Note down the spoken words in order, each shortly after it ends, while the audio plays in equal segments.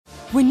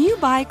When you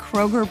buy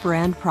Kroger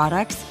brand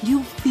products,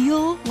 you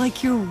feel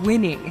like you're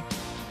winning.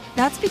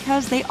 That's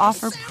because they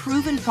offer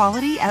proven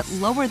quality at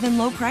lower than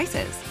low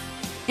prices.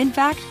 In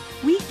fact,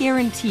 we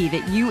guarantee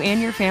that you and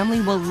your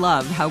family will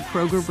love how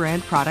Kroger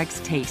brand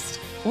products taste,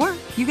 or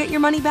you get your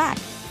money back.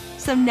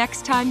 So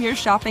next time you're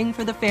shopping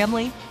for the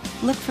family,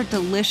 look for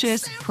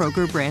delicious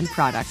Kroger brand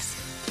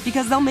products,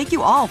 because they'll make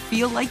you all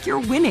feel like you're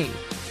winning.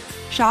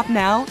 Shop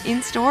now,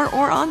 in-store,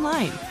 or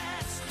online.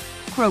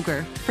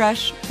 Kroger,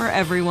 fresh for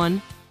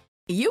everyone.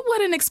 You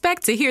wouldn't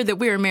expect to hear that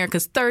we're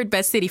America's third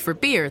best city for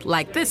beer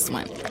like this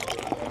one.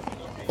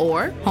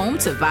 Or home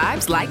to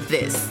vibes like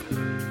this.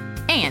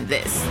 And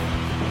this.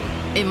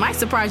 It might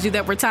surprise you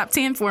that we're top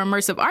 10 for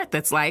immersive art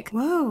that's like,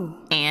 Whoa.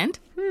 And,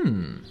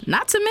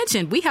 not to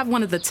mention, we have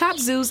one of the top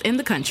zoos in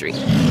the country.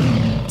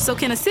 So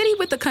can a city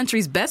with the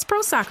country's best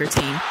pro soccer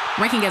team,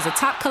 ranking as a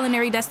top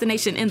culinary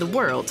destination in the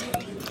world,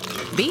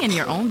 be in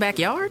your own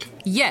backyard?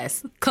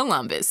 Yes,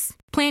 Columbus.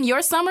 Plan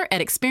your summer at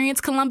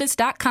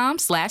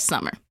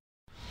experiencecolumbus.com/summer.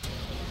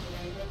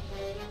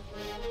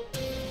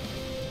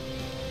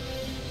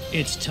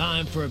 It's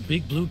time for a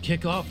Big Blue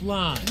Kickoff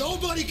Live.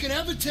 Nobody can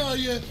ever tell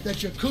you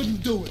that you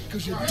couldn't do it,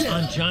 because you did.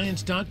 On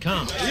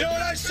Giants.com. You know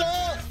what I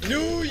saw?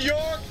 New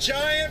York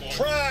Giant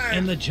Prime.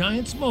 And the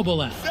Giants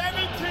mobile app.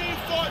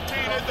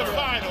 17-14 is the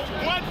final.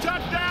 One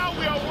touchdown,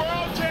 we are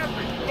world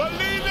champions.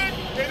 Believe it,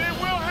 and it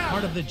will happen.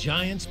 Part of the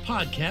Giants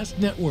Podcast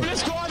Network.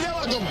 Let's go out there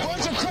like a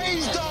bunch of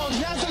crazy dogs.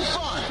 Have some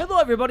fun. Hello,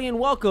 everybody, and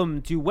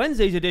welcome to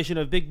Wednesday's edition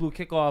of Big Blue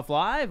Kickoff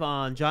Live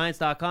on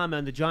Giants.com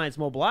and the Giants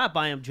mobile app.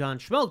 I am John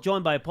Schmelk,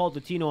 joined by Paul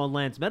Dottino and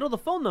Lance Meadow. The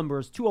phone number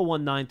is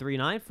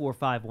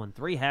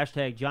 201-939-4513.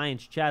 Hashtag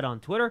Giants Chat on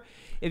Twitter.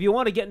 If you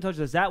want to get in touch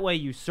with us that way,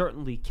 you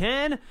certainly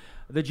can.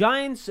 The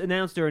Giants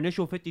announced their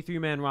initial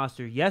 53-man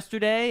roster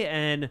yesterday,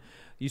 and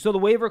you saw the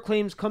waiver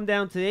claims come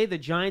down today. The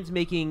Giants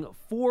making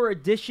 4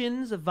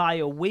 additions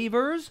via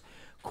waivers.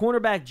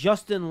 Cornerback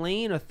Justin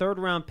Lane, a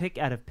third-round pick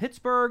out of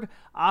Pittsburgh.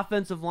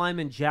 Offensive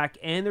lineman Jack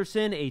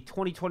Anderson, a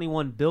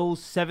 2021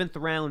 Bills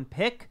 7th-round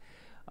pick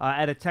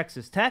out of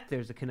Texas Tech.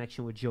 There's a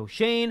connection with Joe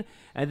Shane.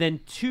 And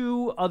then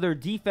 2 other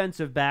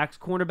defensive backs.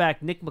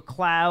 Cornerback Nick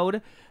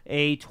McLeod,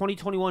 a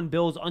 2021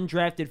 Bills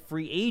undrafted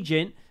free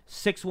agent,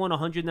 6'1",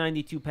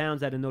 192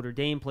 pounds out of Notre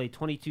Dame, played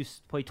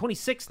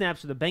 26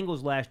 snaps for the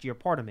Bengals last year,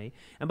 pardon me.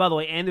 And by the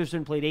way,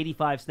 Anderson played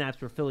 85 snaps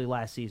for Philly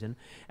last season.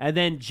 And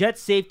then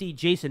Jets safety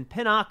Jason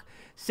Pinnock,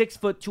 6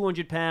 foot,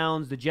 200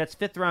 pounds, the Jets'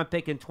 5th-round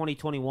pick in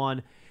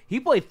 2021.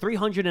 He played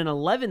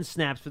 311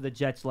 snaps for the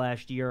Jets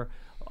last year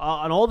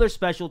on all their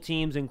special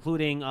teams,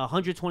 including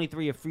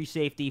 123 of free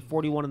safety,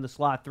 41 in the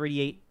slot,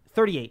 38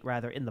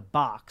 in the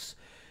box.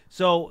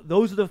 So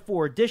those are the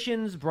 4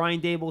 additions.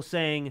 Brian Daboll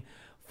saying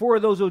 4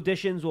 of those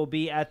auditions will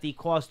be at the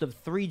cost of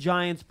 3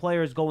 Giants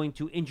players going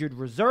to injured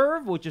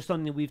reserve, which is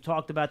something we've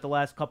talked about the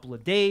last couple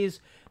of days.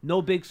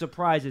 No big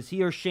surprises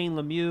here. Shane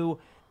Lemieux,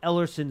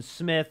 Ellerson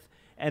Smith,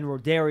 and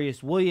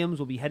Rodarius Williams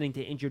will be heading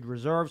to injured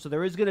reserve. So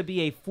there is going to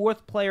be a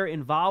 4th player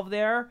involved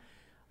there.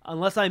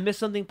 Unless I missed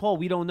something, Paul,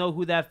 we don't know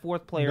who that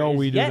 4th player is yet. No,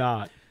 we do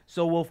not.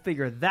 So we'll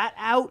figure that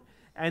out.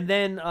 And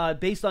then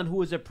based on who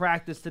was at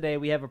practice today,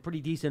 we have a pretty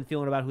decent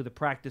feeling about who the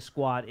practice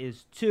squad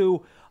is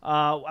too.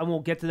 I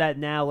won't get to that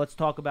now. Let's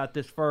talk about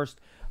this first.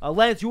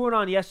 Lance, you weren't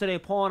on yesterday.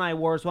 Paul and I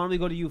were, so why don't we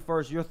go to you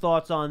first. Your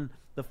thoughts on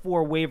the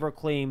 4 waiver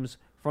claims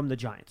from the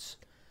Giants?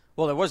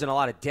 Well, there wasn't a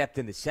lot of depth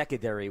in the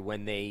secondary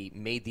when they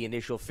made the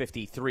initial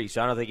 53,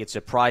 so I don't think it's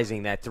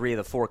surprising that 3 of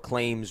the 4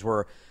 claims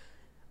were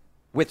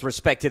with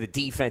respect to the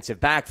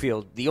defensive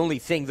backfield. The only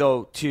thing,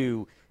 though,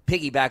 to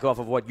piggyback off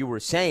of what you were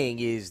saying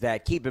is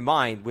that, keep in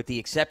mind, with the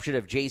exception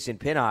of Jason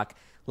Pinnock,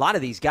 a lot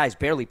of these guys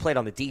barely played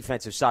on the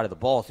defensive side of the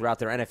ball throughout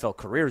their NFL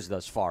careers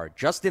thus far.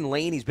 Justin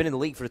Lane, he's been in the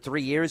league for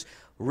 3 years,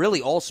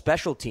 really all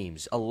special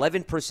teams.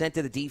 11%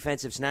 of the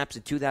defensive snaps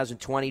in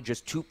 2020,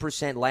 just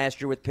 2%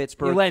 last year with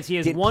Pittsburgh. Yeah, Lance, he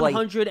has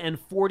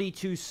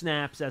 142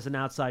 snaps as an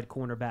outside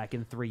cornerback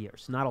in 3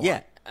 years. Not a lot.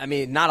 Yeah, I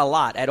mean, not a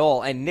lot at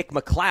all. And Nick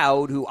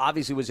McLeod, who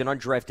obviously was an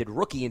undrafted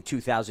rookie in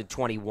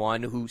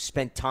 2021, who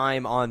spent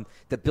time on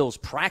the Bills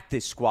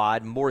practice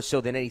squad more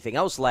so than anything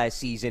else last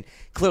season,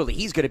 clearly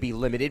he's going to be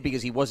limited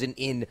because he wasn't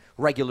in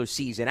regular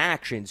season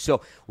action.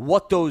 So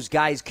what those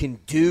guys can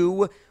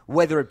do,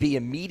 whether it be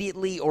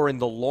immediately or in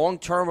the long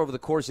term over the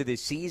course of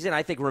this season,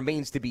 I think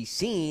remains to be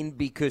seen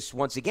because,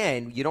 once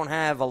again, you don't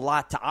have a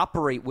lot to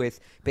operate with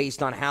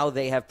based on how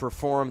they have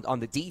performed on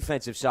the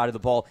defensive side of the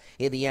ball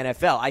in the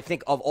NFL. I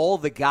think of all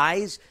the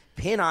guys,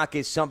 Pinnock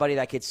is somebody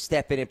that could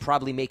step in and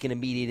probably make an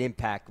immediate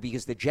impact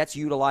because the Jets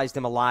utilized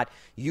him a lot.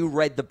 You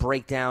read the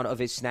breakdown of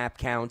his snap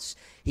counts.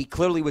 He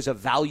clearly was a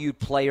valued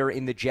player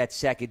in the Jets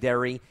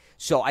secondary.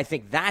 So I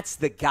think that's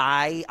the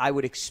guy I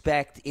would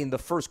expect in the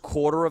first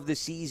quarter of the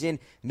season.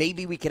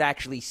 Maybe we could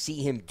actually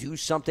see him do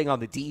something on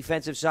the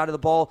defensive side of the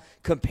ball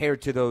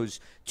compared to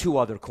those 2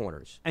 other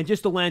corners. And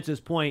just to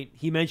Lance's point,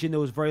 he mentioned there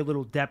was very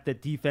little depth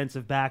at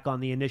defensive back on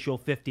the initial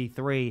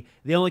 53.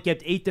 They only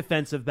kept 8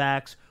 defensive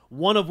backs,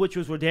 one of which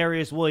was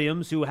Rodarius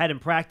Williams, who hadn't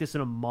practiced in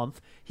a month.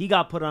 He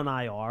got put on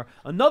IR.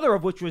 Another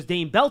of which was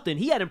Dane Belton.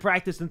 He hadn't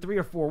practiced in 3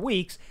 or 4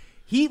 weeks.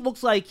 He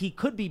looks like he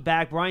could be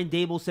back. Brian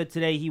Dable said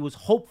today he was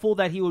hopeful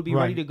that he would be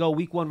ready to go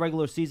week 1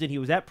 regular season. He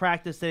was at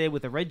practice today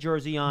with a red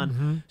jersey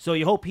on, so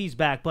you hope he's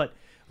back. But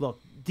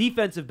look,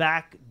 defensive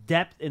back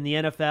depth in the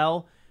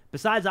NFL,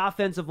 besides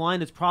offensive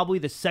line, it's probably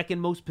the second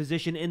most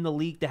position in the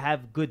league to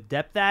have good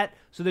depth at.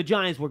 So the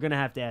Giants were going to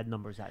have to add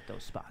numbers at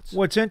those spots.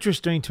 What's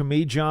interesting to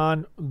me,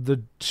 John,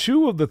 the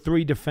 2 of the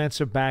 3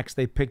 defensive backs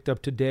they picked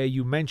up today,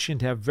 you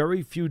mentioned, have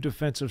very few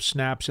defensive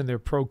snaps in their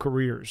pro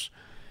careers.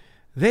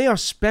 They are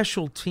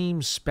special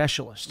team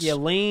specialists. Yeah,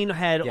 Lane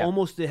had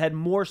had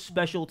more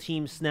special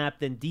team snap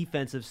than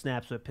defensive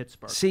snaps with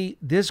Pittsburgh. See,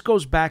 this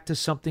goes back to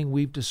something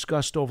we've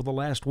discussed over the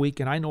last week,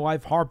 and I know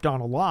I've harped on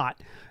a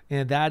lot,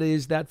 and that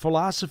is that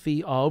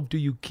philosophy of, do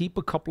you keep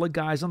a couple of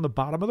guys on the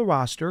bottom of the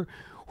roster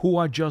who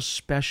are just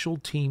special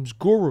teams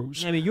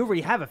gurus? I mean, you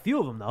already have a few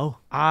of them, though.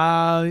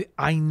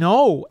 I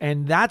know,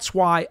 and that's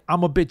why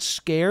I'm a bit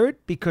scared,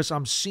 because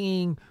I'm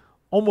seeing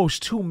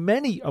almost too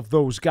many of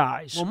those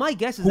guys. Well, my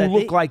guess is who that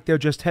look like they're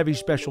just heavy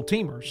special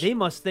teamers. They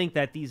must think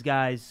that these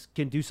guys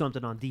can do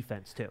something on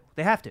defense too.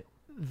 They have to.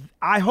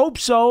 I hope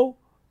so,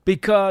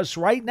 because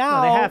right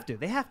now they have to.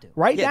 They have to.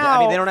 Right now, I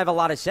mean, they don't have a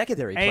lot of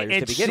secondary players to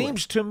begin with. It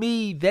seems to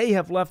me they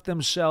have left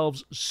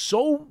themselves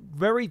so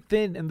very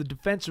thin in the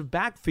defensive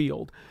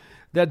backfield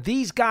that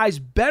these guys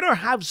better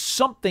have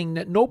something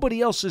that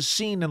nobody else has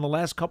seen in the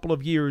last couple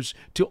of years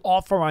to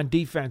offer on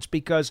defense,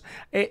 because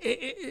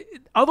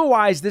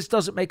otherwise this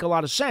doesn't make a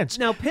lot of sense.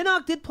 Now,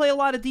 Pinnock did play a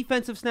lot of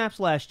defensive snaps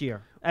last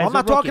year. Well, I'm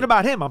not talking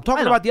about him. I'm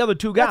talking about the other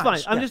 2 guys.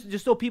 That's fine. I'm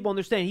just so people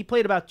understand. He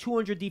played about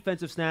 200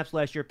 defensive snaps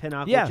last year,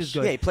 Pinnock, which is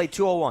good. Yeah, he played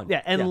 201.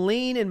 Yeah, and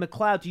Lane and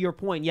McLeod, to your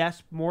point,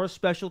 yes, more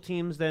special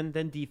teams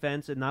than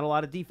defense, and not a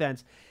lot of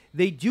defense.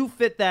 They do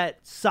fit that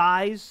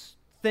size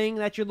thing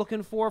that you're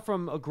looking for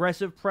from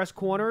aggressive press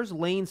corners.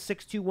 Lane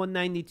 6'2",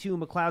 192,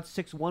 McLeod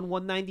 6'1",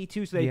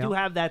 192. So they do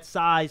have that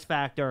size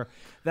factor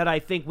that I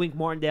think Wink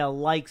Martindale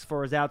likes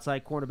for his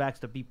outside cornerbacks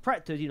to be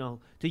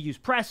to use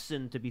press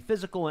and to be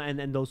physical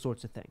and those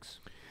sorts of things.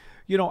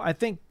 You know, I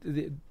think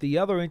the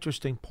other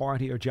interesting part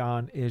here,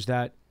 John, is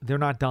that they're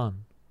not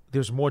done.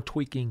 There's more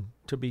tweaking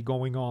to be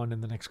going on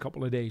in the next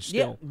couple of days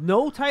still. Yeah,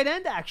 no tight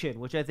end action,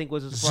 which I think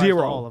was a surprise to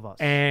all of us.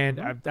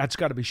 And that's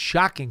got to be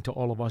shocking to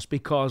all of us,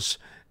 because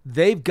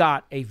they've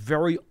got a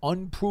very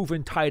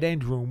unproven tight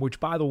end room, which,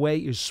 by the way,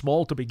 is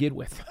small to begin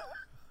with.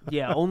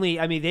 Yeah,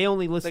 they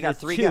only listed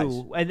 3 2, guys.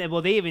 and then,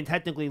 they even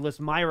technically list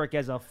Myrick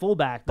as a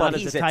fullback, not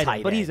as a tight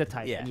end. But he's a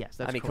tight end. Yes,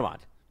 that's correct. Come on.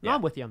 No,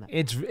 I'm with you on that.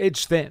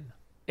 It's thin.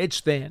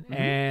 It's thin,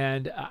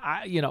 and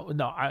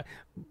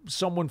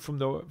someone from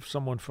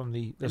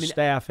the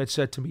staff had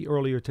said to me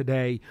earlier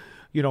today,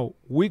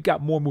 we've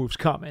got more moves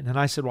coming, and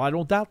I said, well, I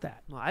don't doubt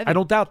that. I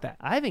don't doubt that.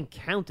 I haven't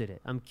counted it.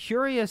 I'm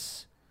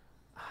curious,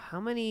 how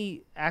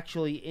many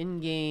actually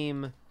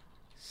in-game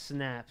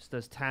snaps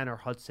does Tanner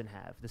Hudson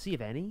have? Does he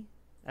have any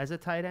as a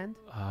tight end?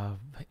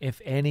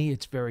 If any,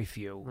 it's very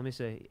few. Let me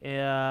see.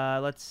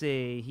 Let's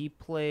see. He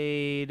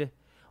played.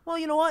 Well,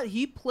 you know what?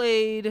 He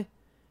played.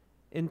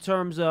 In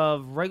terms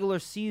of regular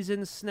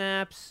season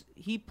snaps,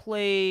 he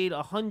played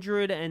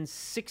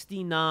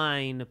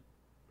 169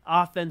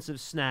 offensive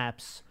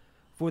snaps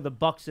for the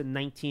Bucs in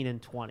 19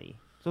 and 20.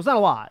 So it's not a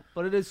lot,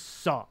 but it is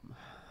some.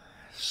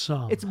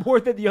 It's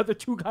more than the other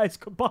 2 guys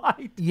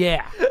combined.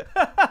 Yeah.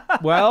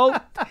 Well,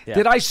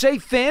 did I say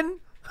thin?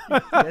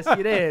 Yes,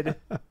 you did.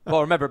 Well,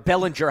 remember,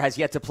 Bellinger has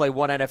yet to play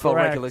 1 NFL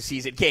regular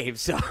season game.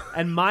 So.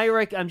 And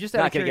Myrick, I'm just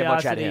out of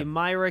curiosity,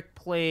 Myrick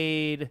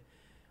played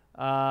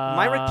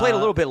a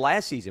little bit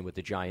last season with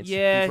the Giants.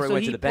 Yeah, before so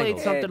went he to the played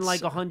Bengals. something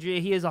like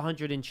 100. He has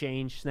 100 and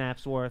change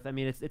snaps worth. I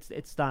mean,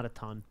 it's not a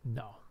ton.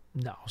 No.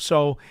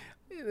 So,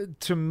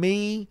 to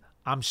me,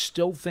 I'm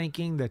still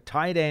thinking that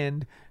tight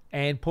end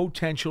and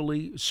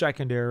potentially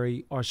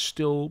secondary are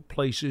still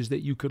places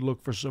that you could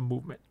look for some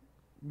movement.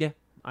 Yeah,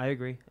 I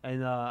agree.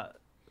 And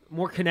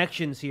more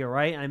connections here,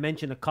 right? I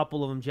mentioned a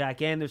couple of them.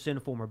 Jack Anderson,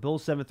 former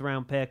Bills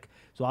 7th-round pick.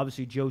 So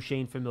obviously Joe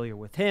Shane familiar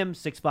with him.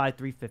 6'5",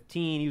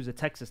 315. He was a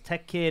Texas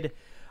Tech kid.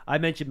 I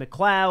mentioned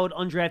McLeod,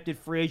 undrafted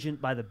free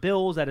agent by the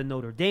Bills out of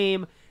Notre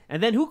Dame.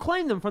 And then who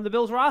claimed him from the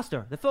Bills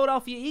roster? The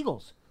Philadelphia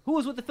Eagles. Who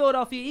was with the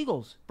Philadelphia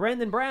Eagles?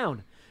 Brandon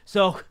Brown.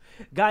 So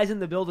guys in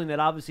the building that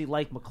obviously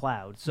like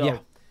McLeod. So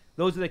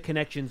those are the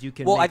connections you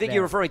can make. I think there.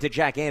 you're referring to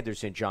Jack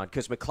Anderson, John,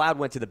 because McLeod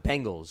went to the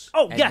Bengals.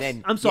 Oh, and yes.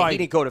 Then, I'm sorry. he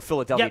didn't go to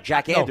Philadelphia.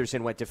 Jack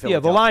Anderson went to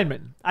Philadelphia. Yeah, the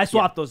lineman. I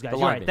swapped those guys.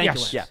 You're right.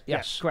 Thank you.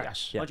 Yes.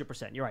 Correct.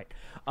 100%. You're right.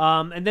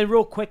 And then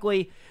real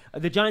quickly,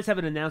 the Giants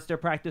haven't announced their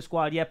practice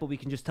squad yet, but we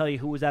can just tell you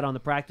who was out on the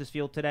practice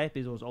field today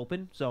because it was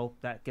open, so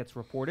that gets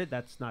reported.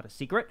 That's not a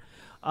secret.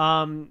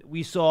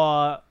 We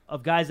saw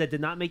of guys that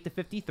did not make the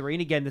 53,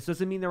 and again, this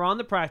doesn't mean they're on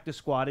the practice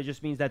squad. It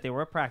just means that they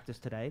were at practice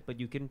today, but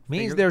you can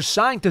means they're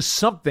signed to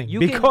something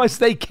because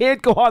they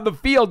can't go on the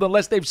field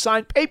unless they've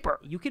signed paper.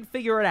 You can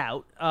figure it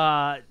out.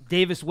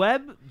 Davis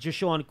Webb,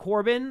 Jashawn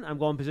Corbin, I'm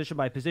going position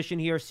by position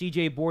here,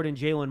 C.J. Board and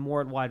Jalen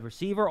Moore at wide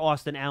receiver,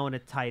 Austin Allen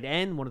at tight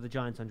end, one of the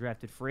Giants'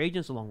 undrafted free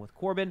agents along with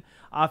Corbin,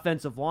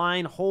 offensive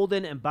line,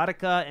 Holden,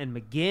 Mbadaka, and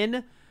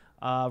McGinn,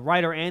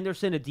 Ryder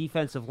Anderson, a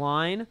defensive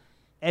line,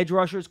 edge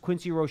rushers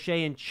Quincy Roche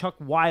and Chuck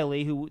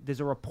Wiley, who there's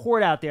a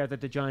report out there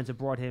that the Giants have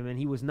brought him, and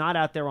he was not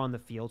out there on the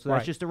field. So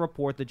that's just a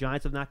report. The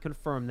Giants have not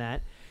confirmed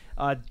that.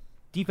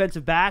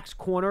 Defensive backs,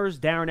 corners,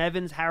 Darren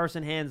Evans,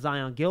 Harrison Hand,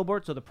 Zion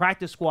Gilbert. So the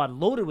practice squad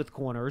loaded with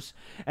corners.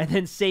 And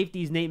then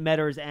safeties, Nate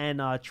Metters and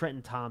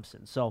Trenton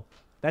Thompson. So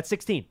that's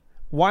 16.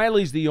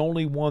 Wiley's the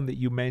only one that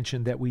you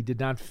mentioned that we did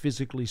not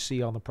physically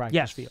see on the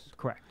practice field.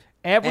 Correct.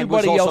 Everybody and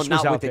was also else was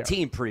not out with there. the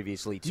team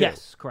previously, too.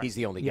 Yes, correct. He's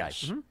the only guy.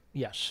 Mm-hmm.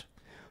 Yes.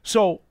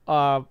 So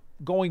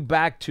going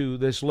back to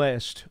this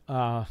list,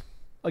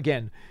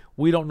 again,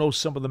 we don't know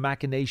some of the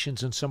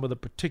machinations and some of the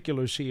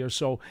particulars here,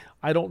 so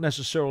I don't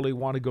necessarily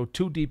want to go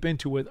too deep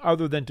into it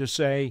other than to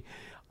say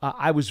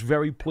I was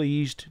very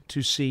pleased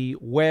to see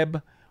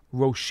Webb,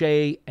 Roche,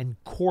 and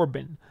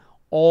Corbin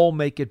all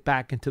make it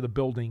back into the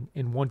building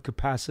in one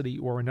capacity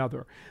or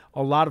another.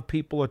 A lot of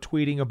people are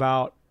tweeting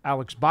about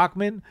Alex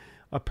Bachman.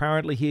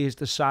 Apparently he has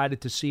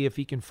decided to see if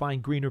he can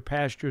find greener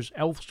pastures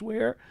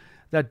elsewhere.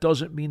 That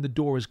doesn't mean the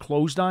door is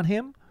closed on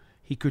him.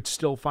 He could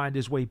still find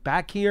his way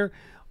back here.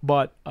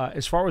 But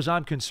as far as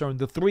I'm concerned,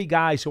 the three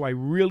guys who I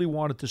really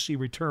wanted to see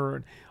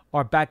return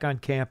are back on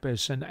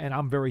campus, and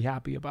I'm very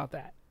happy about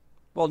that.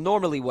 Well,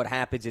 normally what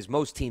happens is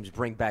most teams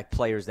bring back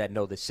players that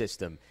know the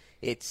system.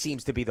 It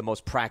seems to be the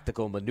most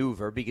practical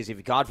maneuver because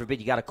if, God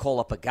forbid, you got to call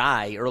up a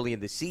guy early in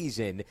the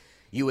season,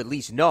 you at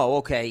least know,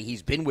 okay,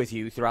 he's been with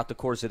you throughout the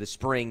course of the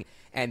spring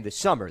and the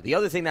summer. The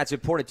other thing that's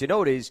important to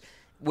note is,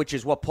 which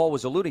is what Paul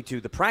was alluding to,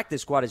 the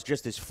practice squad is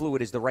just as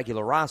fluid as the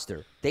regular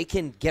roster. They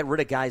can get rid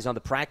of guys on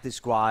the practice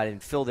squad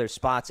and fill their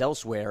spots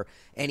elsewhere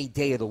any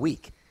day of the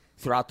week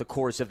throughout the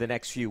course of the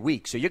next few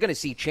weeks. So you're going to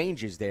see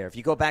changes there. If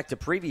you go back to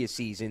previous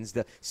seasons,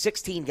 the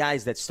 16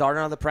 guys that started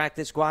on the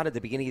practice squad at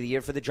the beginning of the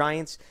year for the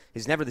Giants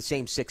is never the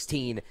same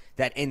 16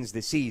 that ends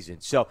the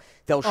season. So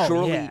they'll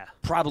surely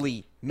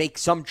probably make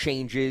some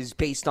changes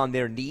based on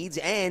their needs.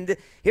 And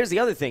here's the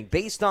other thing.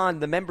 Based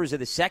on the members of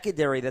the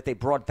secondary that they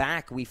brought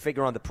back, we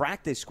figure on the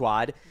practice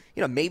squad,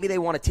 maybe they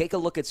want to take a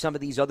look at some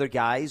of these other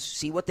guys,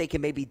 see what they can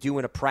maybe do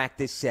in a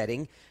practice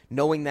setting,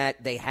 knowing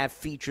that they have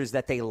features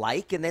that they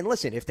like. And then,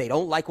 listen, if they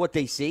don't like what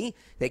they see,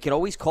 they can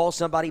always call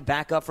somebody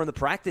back up from the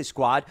practice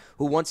squad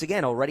who, once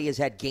again, already has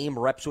had game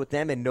reps with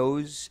them and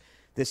knows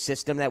the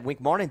system that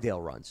Wink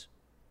Martindale runs.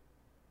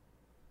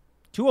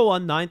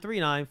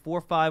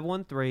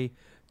 201-939-4513.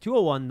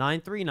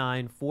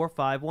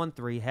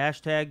 201-939-4513.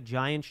 Hashtag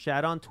Giants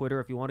Chat on Twitter.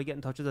 If you want to get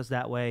in touch with us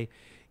that way,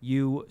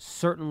 you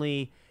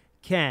certainly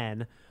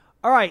can.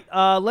 All right,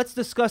 let's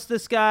discuss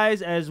this,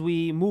 guys, as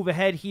we move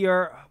ahead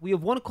here. We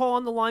have one call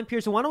on the line,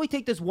 Pearson. Why don't we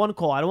take this one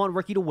call? I don't want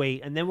Ricky to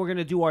wait, and then we're going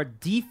to do our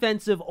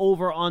defensive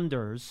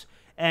over-unders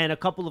and a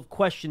couple of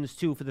questions,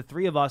 too, for the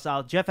three of us.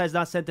 Jeff has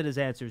not sent in his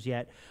answers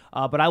yet,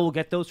 but I will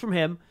get those from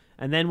him,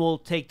 and then we'll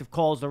take the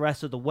calls the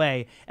rest of the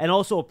way. And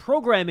also a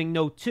programming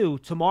note, too.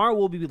 Tomorrow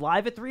we'll be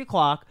live at 3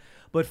 o'clock,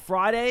 but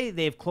Friday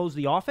they've closed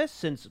the office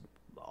since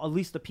at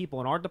least the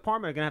people in our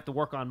department are going to have to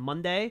work on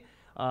Monday.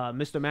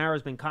 Mr. Mara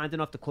has been kind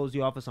enough to close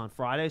the office on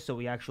Friday, so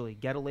we actually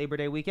get a Labor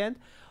Day weekend.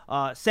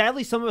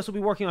 Sadly, some of us will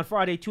be working on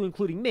Friday, too,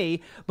 including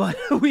me, but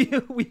we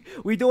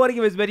do want to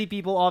give as many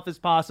people off as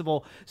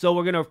possible, so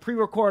we're going to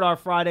pre-record our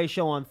Friday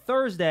show on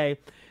Thursday,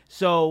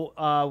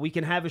 so we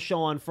can have a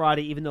show on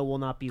Friday, even though we'll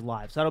not be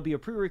live. So that'll be a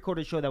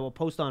pre-recorded show that we'll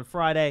post on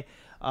Friday,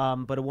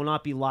 but it will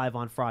not be live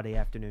on Friday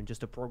afternoon.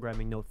 Just a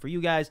programming note for you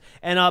guys.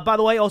 And by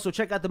the way, also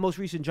check out the most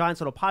recent Giants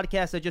Huddle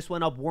podcast that just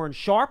went up. Warren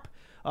Sharp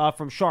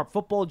from Sharp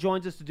Football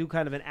joins us to do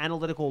kind of an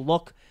analytical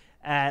look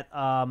at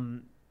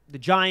the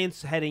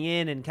Giants heading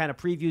in and kind of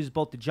previews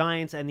both the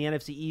Giants and the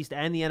NFC East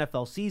and the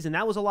NFL season.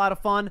 That was a lot of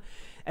fun.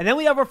 And then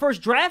we have our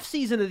first draft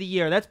season of the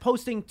year. That's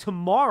posting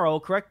tomorrow,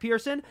 correct,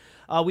 Pearson?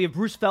 We have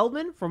Bruce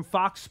Feldman from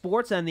Fox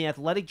Sports and The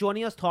Athletic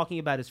joining us, talking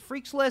about his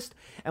freaks list.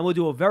 And we'll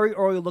do a very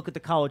early look at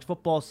the college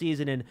football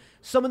season and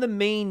some of the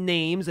main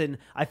names. And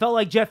I felt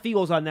like Jeff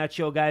Eagles on that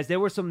show, guys. There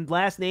were some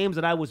last names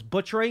that I was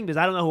butchering because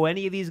I don't know who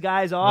any of these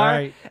guys are.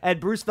 Right. And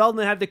Bruce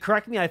Feldman had to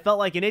correct me. I felt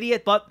like an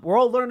idiot, but we're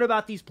all learning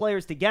about these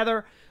players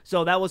together.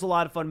 So that was a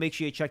lot of fun. Make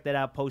sure you check that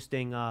out,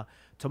 posting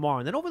tomorrow.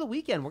 And then over the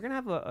weekend, we're going to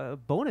have a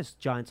bonus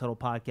Giants Huddle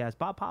podcast.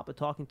 Bob Papa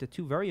talking to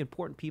two very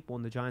important people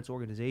in the Giants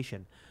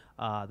organization.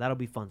 That'll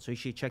be fun. So you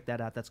should check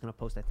that out. That's going to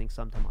post, I think,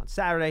 sometime on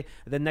Saturday.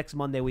 And then next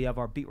Monday, we have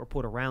our Beat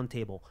Reporter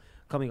Roundtable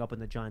coming up in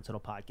the Giants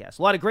Huddle podcast.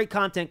 A lot of great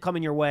content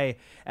coming your way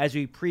as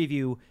we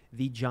preview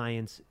the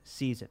Giants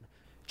season.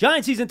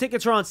 Giants season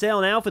tickets are on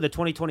sale now for the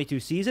 2022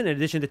 season. In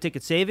addition to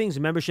ticket savings,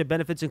 membership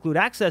benefits include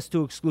access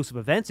to exclusive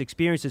events,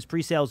 experiences,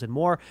 pre-sales, and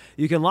more.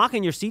 You can lock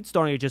in your seats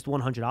starting at just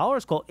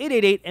 $100. Call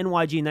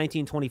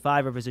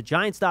 888-NYG-1925 or visit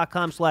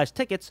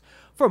Giants.com/tickets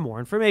for more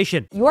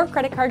information. Your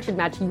credit card should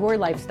match your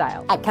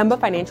lifestyle. At Kemba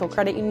Financial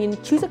Credit Union,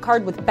 choose a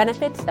card with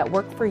benefits that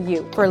work for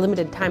you. For a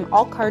limited time,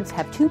 all cards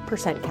have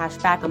 2% cash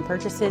back on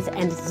purchases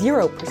and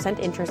 0%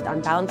 interest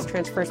on balance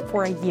transfers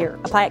for a year.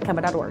 Apply at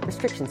Kemba.org.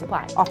 Restrictions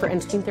apply. Offer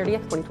ends June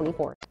 30th,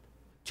 2024.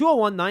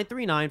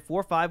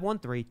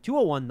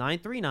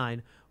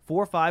 201-939-4513.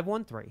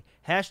 201-939-4513.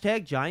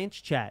 Hashtag Giants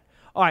Chat.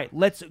 All right,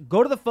 let's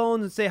go to the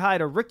phones and say hi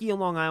to Ricky in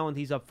Long Island.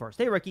 He's up first.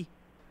 Hey, Ricky.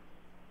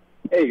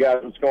 Hey,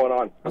 guys. What's going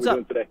on? What's How up?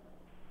 we doing today?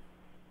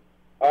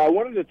 I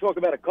wanted to talk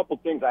about a couple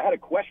things. I had a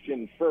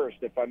question first,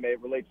 if I may.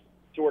 It relates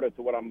sort of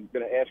to what I'm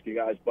going to ask you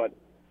guys. But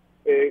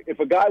if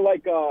a guy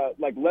like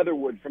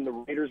Leatherwood from the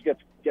Raiders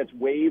gets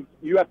waived,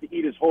 you have to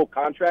eat his whole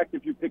contract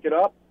if you pick it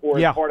up? Or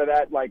is part of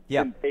that,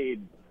 been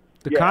paid?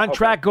 The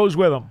contract goes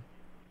with him.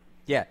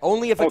 Yeah,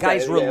 only if a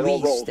guy's it all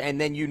rolls. released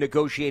and then you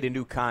negotiate a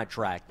new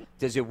contract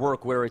does it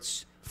work where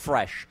it's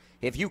fresh.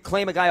 If you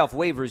claim a guy off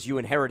waivers, you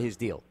inherit his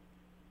deal.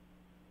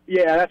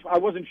 Yeah, I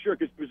wasn't sure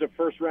because it was a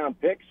first-round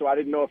pick, so I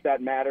didn't know if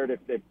that mattered,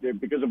 if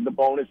because of the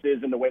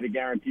bonuses and the way the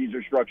guarantees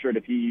are structured,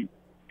 if he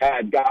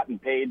had gotten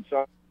paid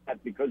some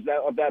because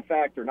of that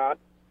fact or not.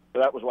 So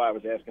that was why I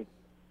was asking.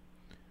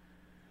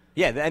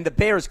 Yeah, and the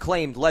Bears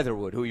claimed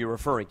Leatherwood, who you're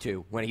referring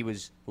to, when he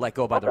was let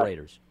go by the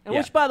Raiders. And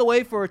which, by the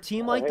way, for a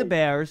team like the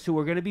Bears, who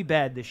are going to be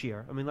bad this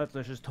year, I mean, let's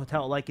just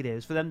tell it like it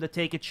is, for them to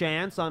take a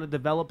chance on a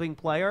developing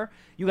player,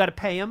 you got to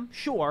pay him,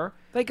 sure.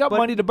 They got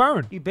money to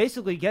burn. You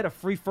basically get a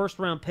free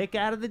first-round pick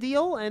out of the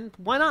deal, and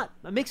why not?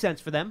 It makes sense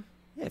for them.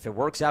 Yeah, if it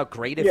works out,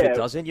 great. If it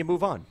doesn't, you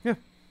move on. Yeah.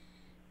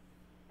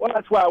 Well,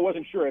 that's why I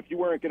wasn't sure. If you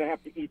weren't going to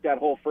have to eat that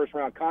whole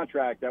first-round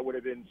contract, that would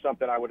have been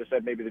something I would have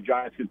said maybe the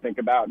Giants could think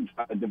about and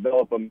try to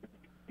develop them.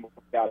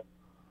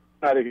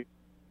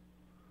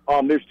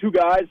 There's two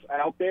guys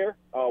out there.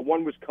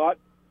 One was cut,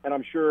 and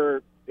I'm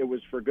sure it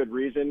was for good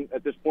reason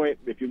at this point.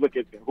 If you look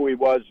at who he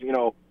was,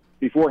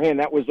 beforehand,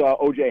 that was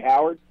O.J.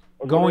 Howard.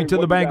 Going to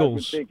the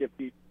Bengals.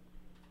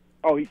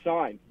 He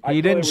signed.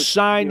 He didn't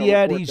sign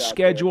yet. He's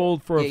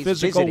scheduled for a he's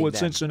physical with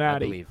visiting them,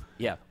 Cincinnati. I believe.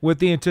 Yeah. With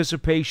the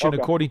anticipation,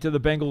 according to the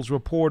Bengals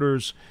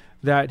reporters,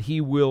 that he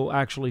will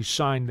actually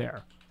sign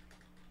there.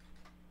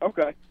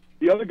 Okay.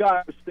 The other guy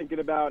I was thinking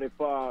about,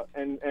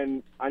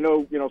 and I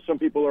know some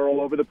people are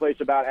all over the place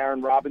about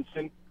Aaron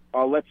Robinson.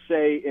 Let's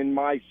say in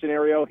my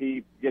scenario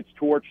he gets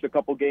torched a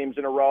couple games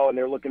in a row and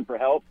they're looking for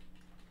help.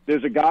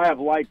 There's a guy I've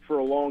liked for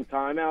a long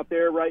time out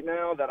there right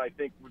now that I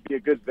think would be a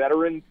good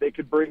veteran they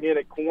could bring in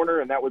at corner,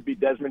 and that would be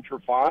Desmond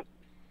Trufant.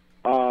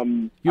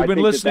 You've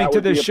been listening to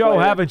this show,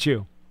 haven't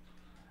you?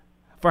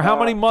 For how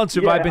many months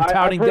have I been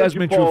touting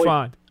Desmond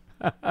Trufant?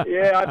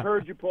 Yeah, I've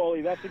heard you,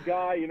 Paulie. That's a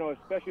guy,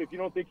 especially if you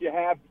don't think you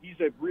have, he's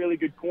a really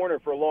good corner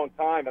for a long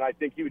time, and I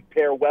think he would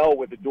pair well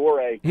with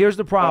Adore. Here's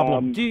the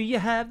problem. Do you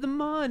have the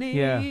money?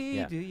 Yeah.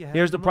 Do you have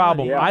Here's the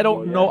problem. money? I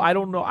don't know.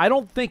 I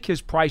don't think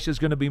his price is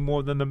going to be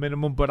more than the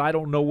minimum, but I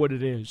don't know what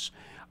it is.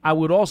 I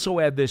would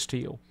also add this to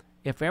you.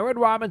 If Aaron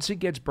Robinson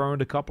gets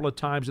burned a couple of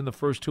times in the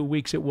first 2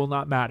 weeks, it will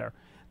not matter.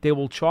 They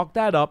will chalk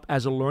that up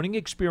as a learning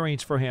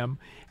experience for him,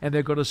 and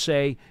they're going to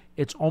say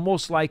it's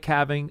almost like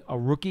having a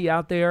rookie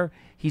out there.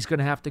 He's going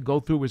to have to go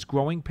through his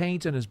growing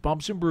pains and his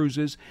bumps and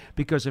bruises,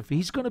 because if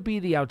he's going to be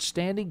the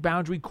outstanding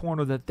boundary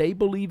corner that they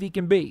believe he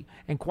can be,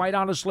 and quite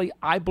honestly,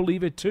 I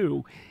believe it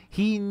too,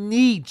 he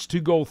needs to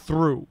go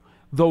through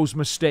those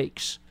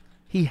mistakes.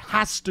 He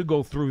has to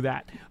go through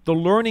that. The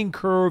learning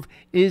curve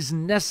is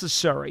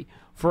necessary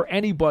for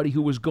anybody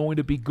who is going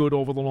to be good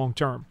over the long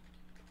term.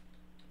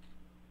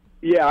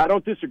 Yeah, I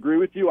don't disagree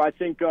with you. I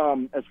think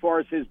as far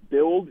as his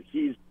build,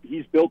 he's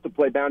built to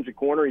play boundary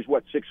corner. He's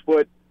 6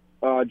 foot,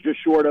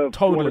 just short of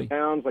 200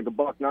 pounds, like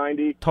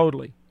 $190.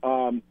 Totally.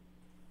 And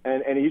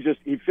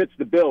he fits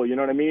the bill. You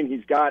know what I mean?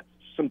 He's got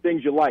some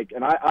things you like,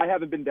 and I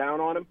haven't been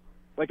down on him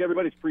like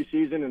everybody's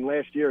preseason. And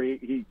last year,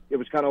 it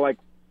was kind of like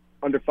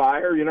under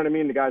fire. You know what I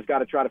mean? The guy's got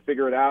to try to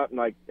figure it out, and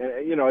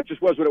it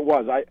just was what it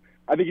was.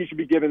 I think he should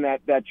be given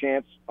that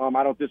chance.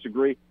 I don't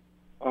disagree.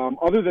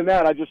 Other than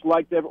that, I just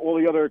liked all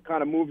the other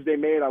kind of moves they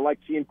made. I like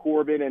seeing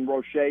Corbin and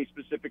Roche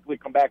specifically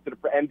come back to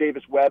and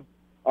Davis Webb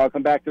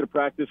come back to the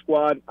practice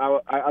squad.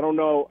 I don't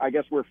know. I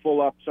guess we're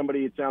full up.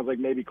 Somebody, it sounds like,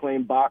 maybe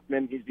claimed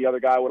Bachman. He's the other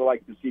guy I would have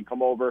liked to see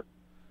come over.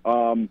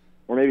 Or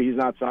maybe he's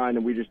not signed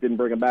and we just didn't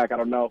bring him back. I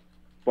don't know.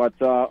 But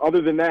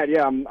other than that,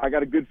 yeah, I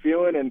got a good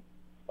feeling. And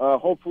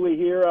hopefully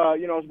here,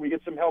 we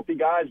get some healthy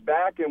guys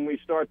back and we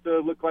start to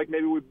look like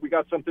maybe we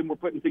got something we're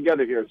putting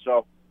together here.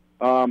 So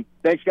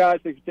thanks, guys.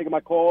 Thanks for taking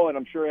my call. And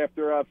I'm sure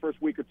after first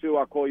week or two,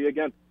 I'll call you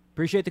again.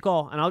 Appreciate the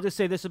call. And I'll just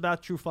say this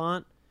about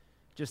Trufant.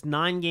 Just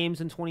 9 games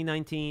in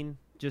 2019,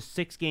 just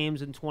 6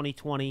 games in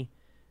 2020,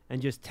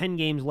 and just 10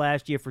 games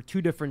last year for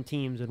 2 different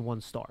teams in 1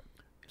 start.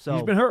 So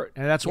he's been hurt,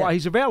 and that's why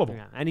he's available.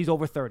 Yeah, and he's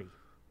over 30.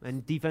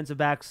 And defensive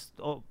backs,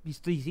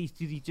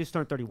 he just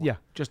turned 31. Yeah,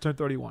 just turned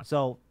 31.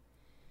 So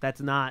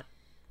that's not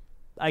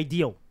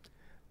ideal.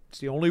 It's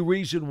the only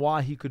reason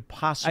why he could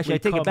possibly Actually, I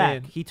take come it back.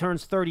 in. He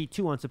turns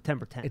 32 on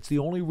September 10th. It's the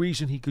only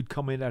reason he could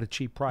come in at a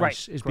cheap price,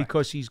 Right, is correct.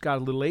 because he's got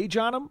a little age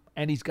on him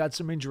and he's got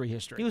some injury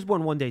history. He was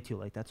born 1 day too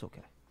late. That's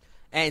okay.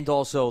 And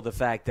also the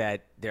fact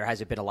that there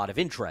hasn't been a lot of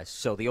interest.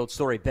 So the old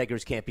story,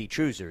 beggars can't be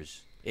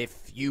choosers.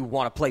 If you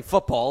want to play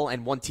football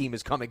and one team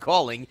is coming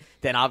calling,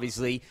 then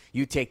obviously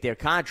you take their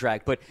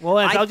contract. But well,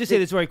 I'll just say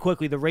this very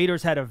quickly. The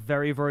Raiders had a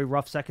very, very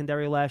rough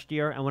secondary last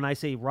year. And when I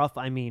say rough,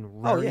 I mean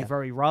very,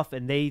 very rough.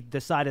 And they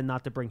decided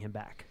not to bring him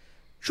back.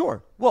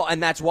 Sure. Well,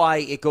 and that's why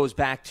it goes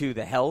back to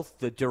the health,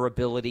 the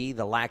durability,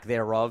 the lack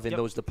thereof in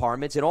those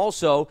departments, and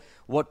also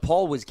what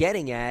Paul was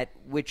getting at,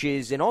 which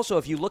is, and also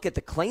if you look at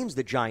the claims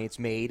the Giants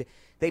made,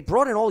 they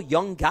brought in all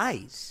young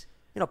guys,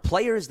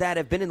 players that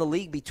have been in the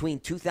league between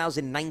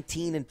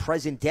 2019 and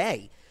present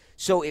day.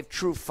 So if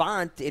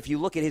Trufant, if you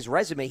look at his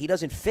resume, he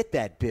doesn't fit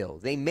that bill.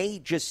 They may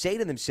just say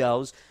to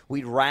themselves,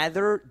 we'd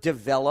rather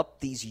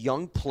develop these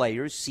young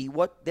players, see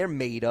what they're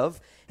made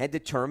of, and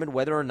determine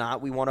whether or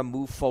not we want to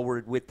move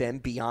forward with them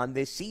beyond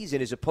this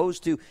season, as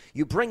opposed to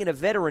you bring in a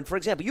veteran. For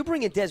example, you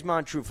bring in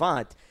Desmond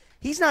Trufant.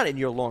 He's not in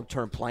your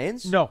long-term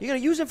plans. No. You're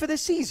going to use him for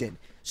this season.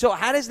 So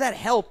how does that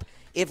help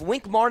if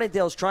Wink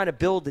Martindale's trying to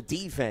build the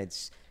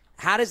defense?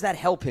 How does that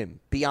help him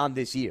beyond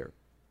this year?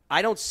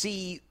 I don't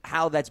see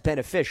how that's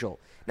beneficial.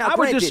 Now, I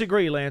would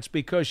disagree, Lance,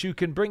 because you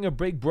can bring a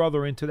big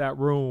brother into that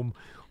room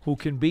who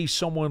can be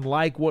someone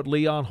like what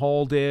Leon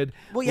Hall did.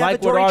 Well, you have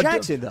Adoree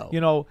Jackson,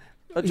 though.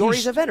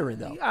 Adoree's a veteran,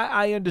 though.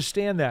 I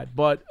understand that,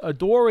 but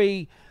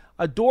Adoree,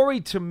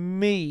 to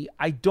me,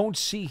 I don't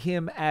see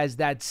him as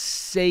that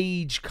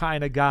sage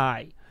kind of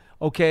guy.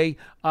 Okay,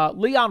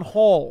 Leon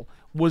Hall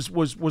was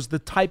the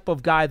type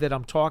of guy that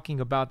I'm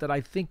talking about that I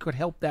think could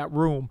help that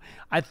room.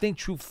 I think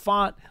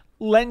Trufant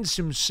lends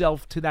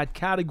himself to that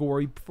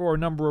category for a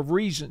number of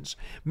reasons.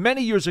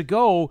 Many years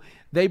ago,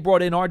 they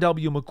brought in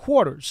R.W.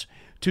 McQuarters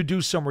to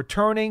do some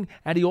returning,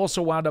 and he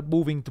also wound up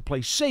moving to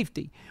play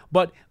safety.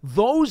 But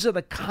those are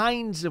the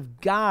kinds of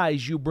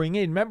guys you bring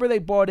in. Remember they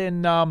brought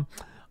in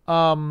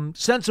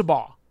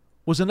Sensabaugh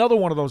was another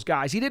one of those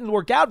guys. He didn't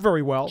work out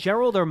very well.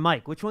 Gerald or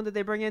Mike? Which one did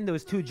they bring in? There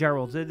was two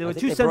Geralds. There were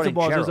two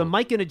Sensabaughs. There was a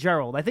Mike and a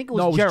Gerald. I think it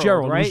was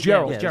Gerald, right? It was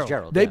Gerald. Yeah, it was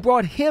Gerald. They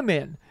brought him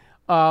in.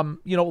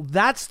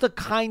 That's the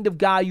kind of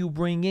guy you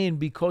bring in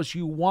because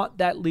you want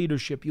that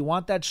leadership. You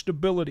want that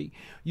stability.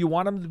 You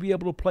want him to be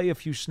able to play a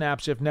few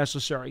snaps if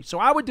necessary. So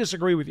I would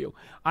disagree with you.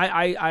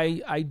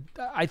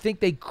 I think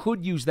they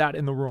could use that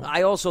in the room.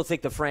 I also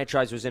think the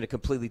franchise was in a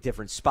completely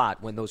different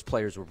spot when those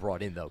players were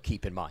brought in, though,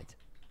 keep in mind.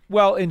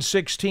 Well, in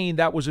 2016,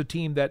 that was a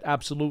team that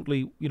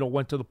absolutely,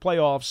 went to the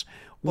playoffs.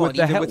 With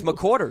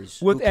McQuarters,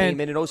 who came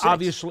in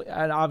 2006.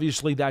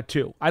 Obviously that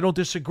too. I don't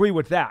disagree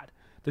with that.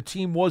 The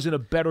team was in a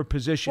better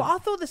position. Well, I'll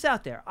throw this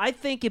out there. I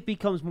think it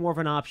becomes more of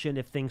an option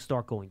if things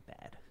start going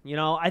bad.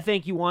 I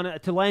think you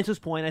want to Lance's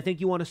point, I think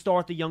you want to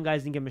start the young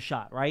guys and give them a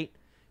shot, right?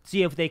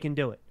 See if they can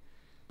do it.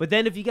 But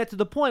then if you get to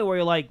the point where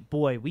you're like,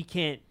 boy, we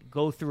can't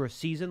go through a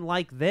season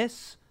like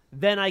this,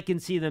 then I can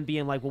see them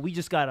being like, well, we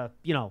just got to,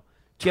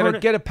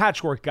 get a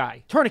patchwork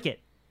guy. Tourniquet.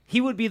 He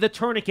would be the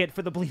tourniquet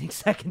for the bleeding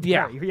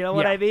secondary. Yeah. You know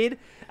what I mean?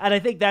 And I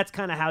think that's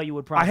kind of how you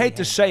would probably I hate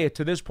to say it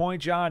to this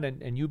point, John,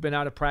 and you've been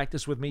out of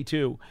practice with me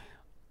too.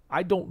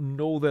 I don't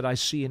know that I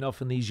see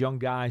enough in these young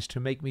guys to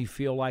make me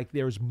feel like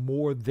there's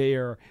more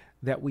there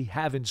that we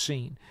haven't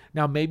seen.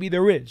 Now, maybe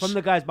there is. From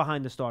the guys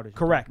behind the starters.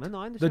 Correct. No,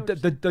 I understand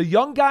the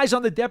young guys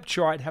on the depth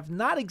chart have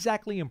not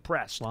exactly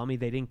impressed. Well, they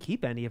didn't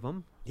keep any of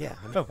them. Yeah.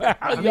 Okay.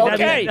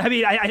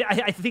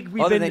 I think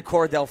we've Other been... than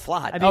Cordell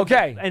Flott.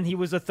 Okay. And he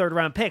was a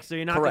third-round pick, so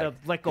you're not going to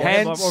let go of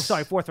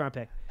him. Fourth-round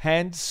pick.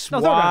 Hence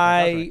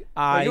why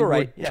I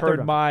would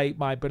turn my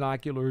my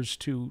binoculars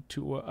to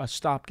a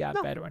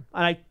stopgap veteran.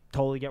 And I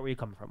totally get where you're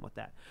coming from with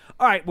that.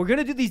 All right, we're going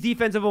to do these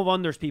defensive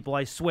wonders, people,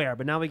 I swear.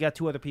 But now we got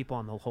two other people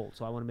on the hold,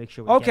 so I want to make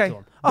sure we get to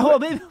them.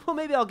 Oh,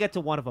 maybe I'll get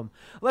to one of them.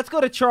 Let's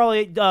go to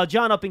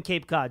John up in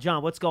Cape Cod.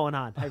 John, what's going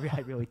on? I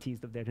really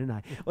teased him there, didn't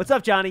I? What's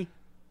up, Johnny?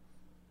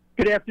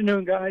 Good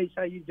afternoon, guys.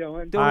 How you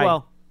doing? Doing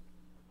well.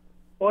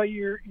 Well,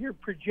 your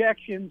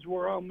projections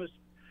were almost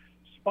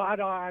spot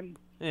on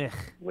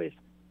with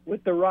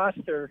the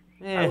roster.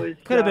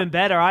 Could have been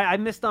better. I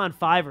missed on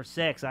 5 or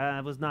 6.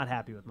 I was not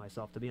happy with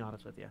myself, to be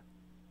honest with you.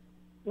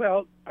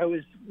 Well, I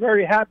was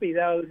very happy,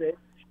 though,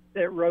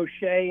 that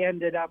Roche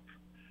ended up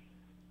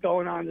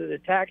going on to the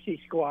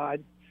taxi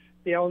squad.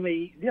 The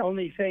only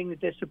thing that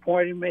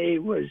disappointed me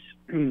was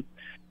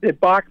that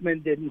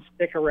Bachman didn't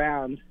stick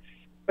around.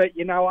 But,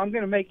 I'm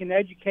going to make an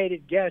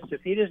educated guess.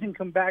 If he doesn't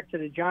come back to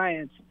the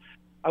Giants,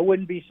 I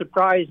wouldn't be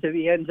surprised if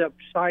he ends up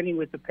signing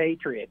with the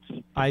Patriots.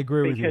 I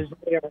agree with you.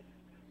 Because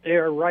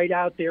they're right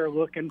out there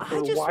looking for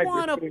I just wide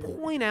want to receiver.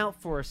 point out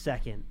for a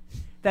second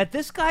that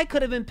this guy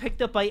could have been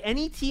picked up by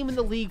any team in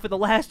the league for the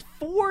last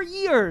 4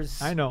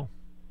 years. I know.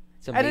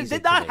 And it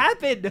did not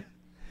happen.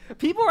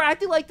 People are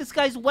acting like this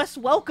guy's Wes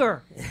Welker.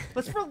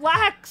 Let's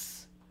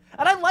relax.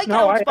 And I like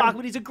Alex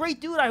Bachman. He's a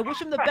great dude. I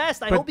wish him the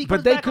best. I hope he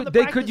comes back on the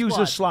practice But they could use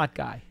squad. a slot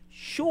guy.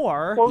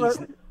 Sure.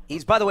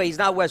 He's by the way, he's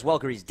not Wes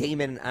Welker. He's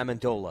Damon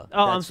Amendola.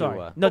 Oh, I'm sorry.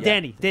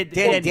 Danny.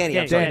 Danny.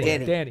 I'm sorry,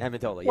 Danny Danny.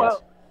 Amendola. Yes.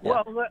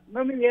 Well,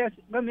 let me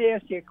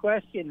ask you a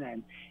question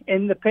then.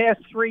 In the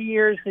past 3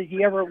 years, has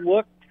he ever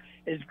looked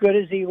as good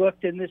as he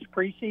looked in this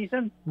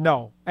preseason?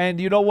 No. And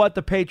you know what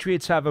the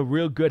Patriots have a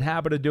real good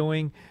habit of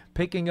doing?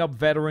 picking up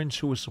veterans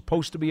who are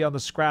supposed to be on the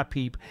scrap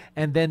heap,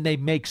 and then they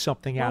make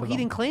something out of them.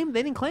 They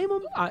didn't claim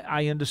him?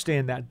 I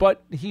understand that.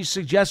 But he's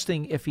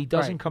suggesting if he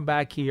doesn't come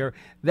back here,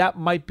 that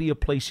might be a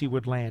place he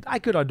would land. I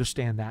could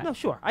understand that. No,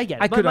 sure. I get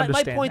it. I could my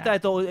understand point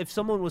that. though, if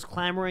someone was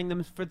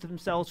clamoring for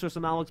themselves for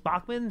some Alex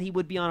Bachman, he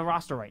would be on a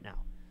roster right now.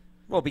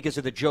 Well, because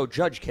of the Joe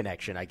Judge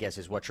connection, I guess,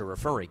 is what you're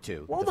referring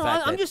to. Well, no,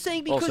 I'm just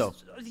saying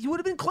because he would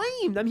have been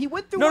claimed. I mean, he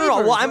went through waivers.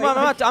 No. Well, I'm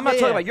not yeah,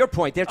 talking about your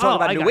point. They're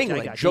talking about New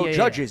England. Joe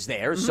Judge is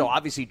there, so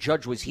obviously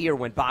Judge was here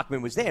when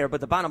Bachman was there.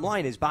 But the bottom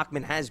line is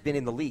Bachman has been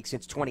in the league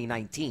since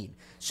 2019.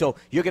 So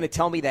you're going to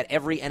tell me that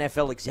every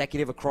NFL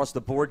executive across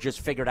the board just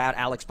figured out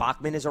Alex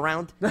Bachman is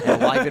around and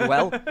alive and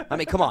well? I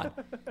mean, come on.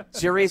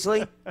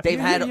 Seriously? They've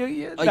had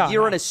a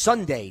year and a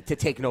Sunday to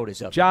take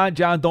notice of.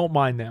 John, don't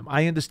mind them.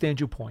 I understand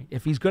your point.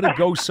 If he's going to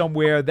go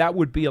somewhere, that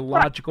would be a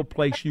logical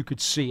place you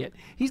could see it.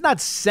 He's not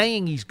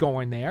saying he's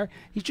going there.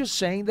 He's just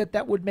saying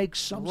that would make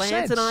some sense.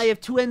 Lance and I have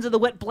two ends of the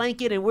wet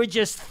blanket, and we're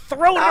just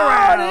throwing it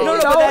around.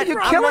 You're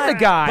killing the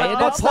guy.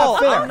 That's not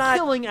fair. I'm not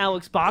killing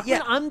Alex Bachman.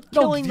 Yeah. I'm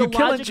killing the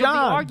logic of the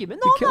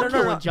argument. No, I'm not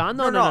killing John.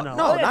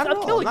 No.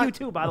 I'm killing you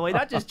too, by the way.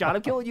 Not just John.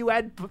 I'm killing you,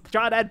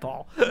 John and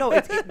Paul. No,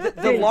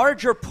 the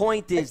larger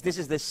point is this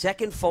is the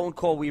second phone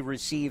call we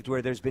received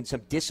where there's been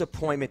some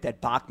disappointment that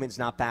Bachman's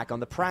not back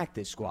on the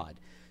practice squad.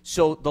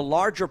 So the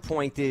larger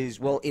point is,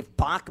 well, if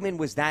Bachman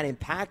was that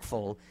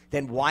impactful,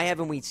 then why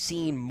haven't we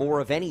seen more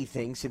of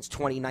anything since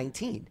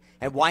 2019?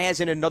 And why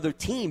hasn't another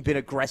team been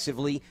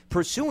aggressively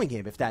pursuing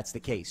him if that's the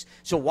case?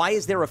 So why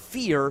is there a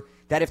fear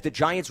that if the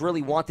Giants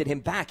really wanted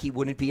him back, he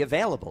wouldn't be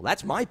available?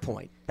 That's my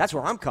point. That's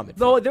where I'm coming from.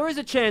 Though there is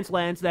a chance,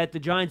 Lance, that the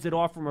Giants did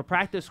offer him a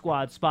practice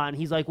squad spot, and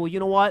he's like, well, you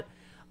know what?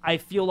 I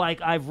feel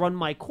like I've run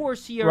my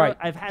course here. Right.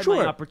 I've had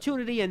my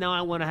opportunity, and now I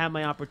want to have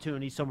my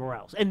opportunity somewhere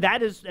else. And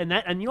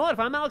you know what?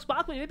 If I'm Alex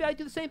Bachman, maybe I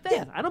do the same thing.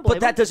 Yeah. I don't blame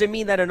But that doesn't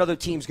mean that another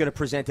team's going to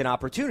present an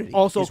opportunity.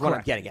 Also is what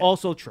I'm getting at.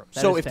 Also true.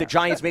 So if the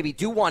Giants maybe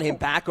do want him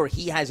back, or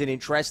he has an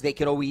interest, they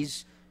could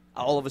always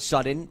all of a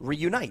sudden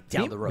reunite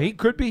down the road. He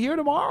could be here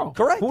tomorrow.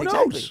 Correct. Who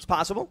exactly. knows? It's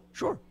possible.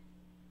 Sure.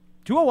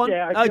 201.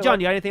 Yeah, John,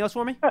 you got anything else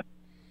for me?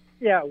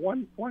 Yeah,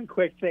 one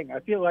quick thing.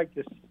 I feel like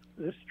the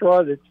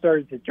straw that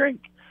started to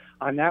drink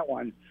on that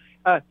one.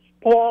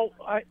 Paul,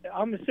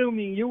 I'm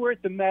assuming you were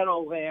at the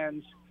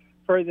Meadowlands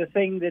for the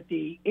thing that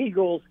the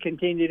Eagles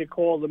continue to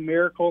call the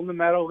Miracle in the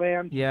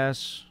Meadowlands.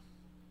 Yes.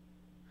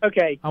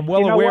 Okay. I'm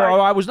well aware.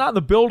 I was not in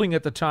the building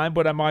at the time,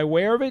 but am I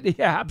aware of it?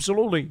 Yeah,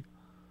 absolutely.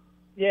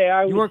 Yeah,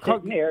 I was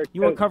sitting there.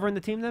 You were covering the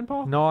team then,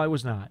 Paul? No, I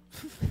was not.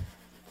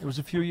 It was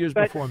a few years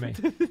before me.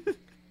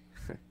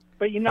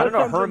 But you know, I don't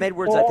know. Herm Paul,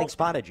 Edwards, I think,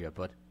 spotted you,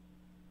 but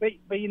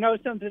you know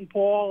something,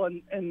 Paul,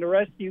 and the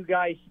rest of you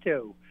guys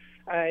too.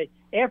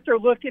 After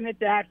looking at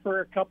that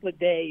for a couple of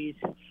days,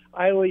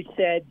 I always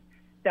said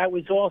that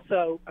was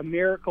also a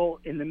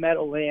miracle in the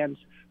Meadowlands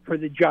for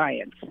the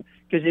Giants.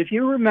 Because if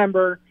you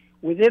remember,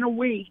 within a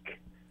week,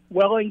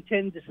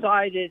 Wellington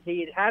decided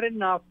he had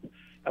enough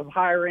of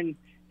hiring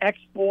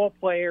ex-ball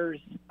players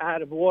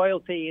out of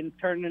loyalty and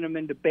turning them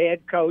into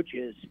bad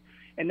coaches,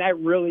 and that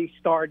really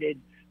started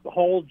the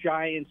whole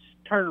Giants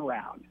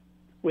turnaround.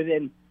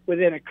 Within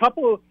a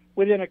couple of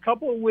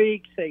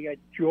weeks, they got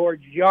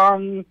George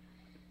Young,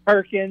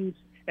 Perkins,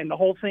 and the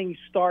whole thing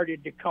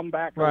started to come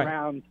back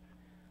around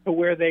to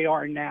where they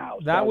are now.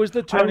 That was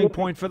the turning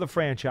point for the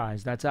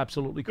franchise. That's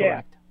absolutely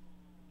correct.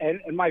 Yeah.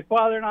 And my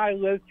father and I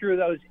lived through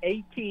those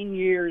 18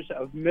 years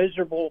of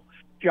miserable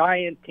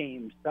Giant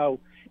teams. So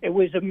it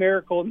was a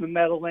miracle in the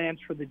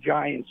Meadowlands for the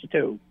Giants,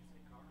 too.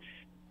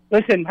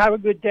 Listen, have a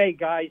good day,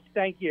 guys.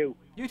 Thank you.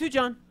 You too,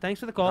 John. Thanks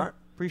for the call. Right.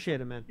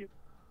 Appreciate it, man.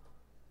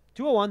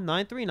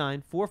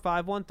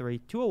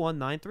 201-939-4513.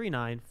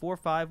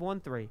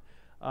 201-939-4513.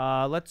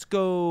 Let's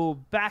go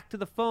back to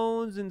the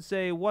phones and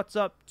say what's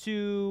up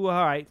to...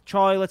 All right,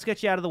 Charlie, let's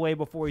get you out of the way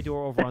before we do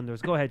our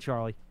over-unders. Go ahead,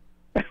 Charlie.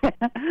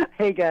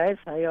 Hey, guys.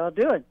 How y'all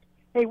doing?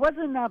 Hey,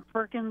 wasn't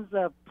Perkins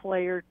a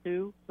player,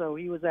 too? So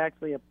he was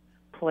actually a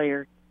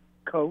player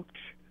coach,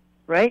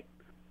 right?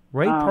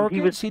 Ray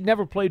Perkins? He'd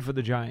never played for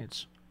the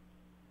Giants.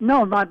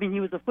 No, I mean, he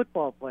was a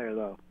football player,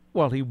 though.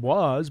 Well, he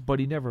was, but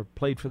he never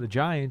played for the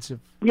Giants, if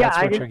that's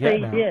what you're getting at. Yeah, I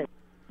didn't say he did.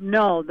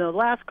 No, the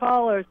last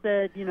caller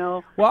said, you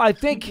know... Well, I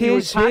think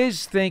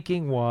his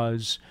thinking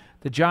was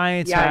the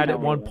Giants had at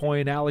one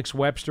point Alex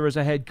Webster as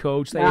a head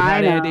coach. They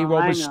had Andy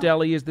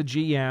Robustelli as the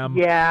GM.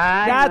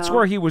 Yeah, That's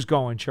where he was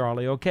going,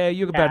 Charlie, okay?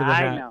 You're better than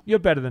that. Know. You're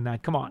better than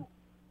that. Come on.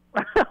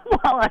 Well,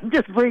 I'm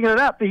just bringing it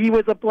up. He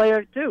was a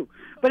player, too.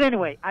 But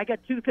anyway, I got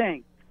two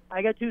things.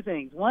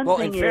 One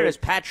thing in fairness,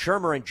 Pat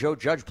Shurmur and Joe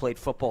Judge played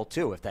football,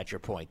 too, if that's your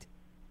point.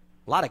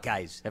 A lot of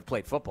guys have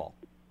played football.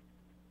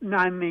 No,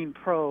 I mean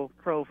pro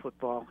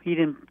football.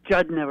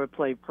 Judd never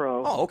played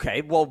pro. Oh,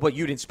 okay. Well, but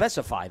you didn't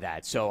specify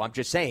that. So I'm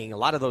just saying a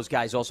lot of those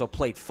guys also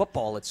played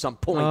football at some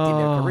point in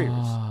their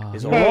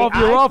careers.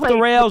 You're off the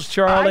rails,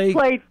 Charlie. I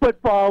played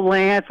football,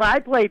 Lance. I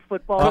played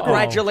football.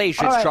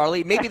 Congratulations, Right.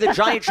 Charlie. Maybe the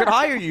Giants should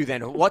hire you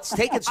then. What's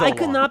taking so long? I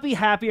could not be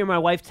happier. My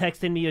wife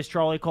texted me as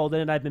Charlie called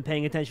in, and I've been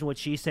paying attention to what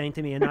she's saying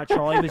to me and not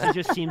Charlie, because it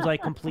just seems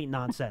like complete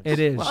nonsense. It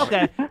is.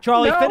 Okay,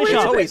 Charlie, No, finish It's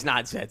up. always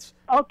nonsense.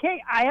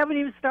 Okay, I haven't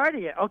even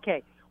started yet.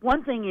 Okay,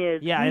 one thing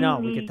is, Yeah, I know.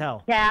 We can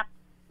tell.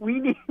 We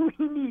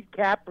need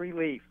cap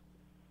relief.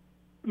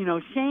 You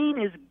know, Shane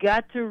has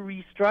got to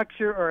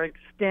restructure or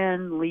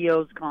extend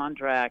Leo's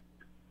contract.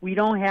 We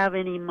don't have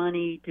any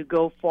money to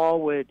go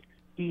forward.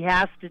 He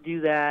has to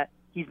do that.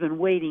 He's been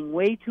waiting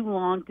way too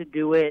long to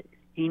do it.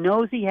 He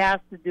knows he has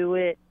to do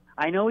it.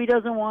 I know he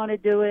doesn't want to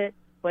do it,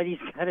 but he's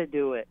got to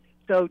do it.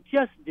 So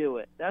just do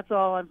it. That's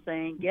all I'm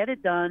saying. Get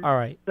it done. All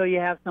right. So you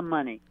have some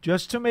money.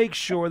 Just to make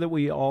sure that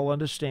we all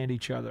understand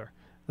each other,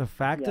 the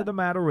fact of the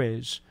matter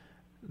is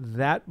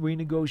that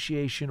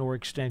renegotiation or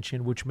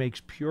extension, which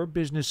makes pure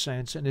business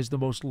sense and is the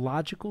most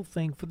logical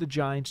thing for the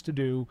Giants to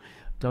do,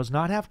 does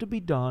not have to be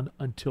done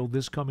until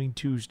this coming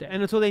Tuesday.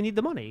 And until they need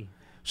the money.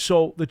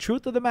 So the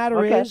truth of the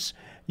matter is,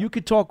 you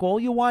could talk all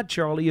you want,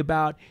 Charlie,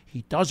 about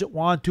he doesn't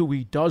want to,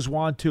 he does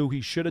want to,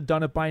 he should have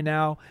done it by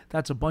now.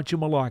 That's a bunch of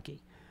malarkey.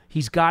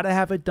 He's got to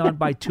have it done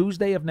by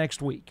Tuesday of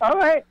next week. All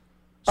right.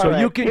 So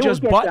you can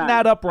just button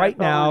that up right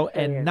That's all now I'm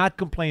saying. and not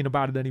complain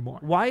about it anymore.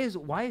 Why is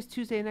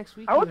Tuesday next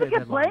week? I wasn't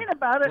complaining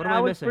about it. What am I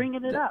was missing?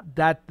 bringing it up.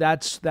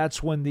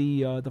 That's when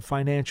the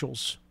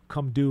financials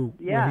come due.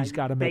 Yeah, where he's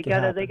got to make they it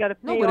happen. They got to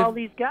pay but all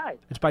these guys.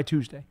 It's by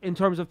Tuesday. In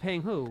terms of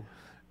paying who?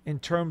 In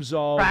terms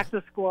of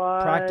Practice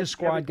squad,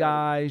 everybody.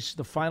 guys,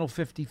 the final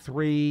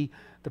 53,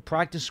 the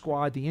practice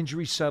squad, the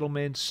injury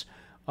settlements,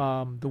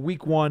 the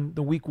week one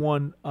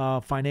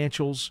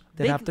financials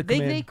that have to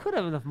come in. They could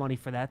have enough money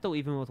for that, though,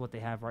 even with what they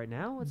have right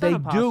now. It's They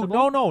not do.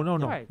 impossible. No.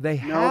 Right. They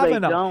have they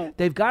enough. don't.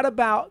 They've got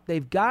about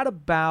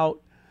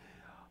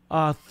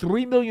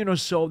 $3 million or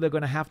so they're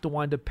going to have to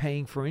wind up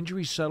paying for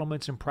injury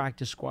settlements and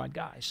practice squad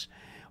guys.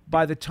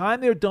 By the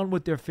time they're done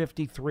with their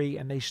 53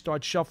 and they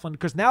start shuffling,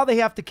 because now they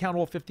have to count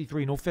all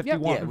 53, no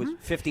 51. Yeah, it was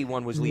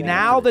 51 was leaving.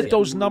 Now that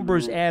those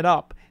numbers add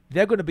up,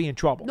 they're going to be in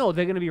trouble. No,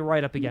 they're going to be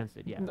right up against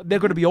it, yeah. They're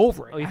going to be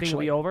over it. Oh, you think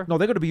actually. it'll be over? No,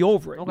 they're going to be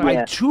over it. Okay. By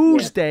Yeah.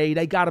 Tuesday,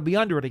 they got to be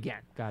under it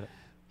again. Got it.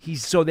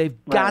 So they've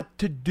got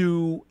to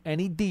do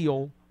any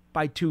deal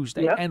by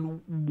Tuesday. Yep.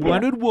 And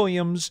Leonard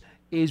Williams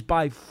is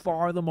by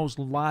far the most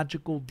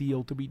logical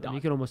deal to be done. You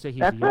can almost say he's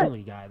That's the right.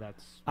 only guy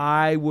that's...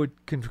 I would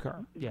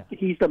concur. Yeah.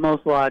 He's the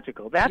most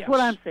logical. That's Yes.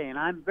 what I'm saying.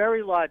 I'm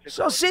very logical.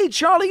 So, see,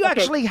 Charlie, you Okay.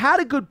 actually had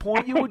a good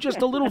point. You were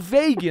just a little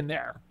vague in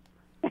there.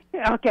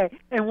 Okay,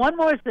 and one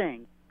more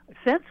thing.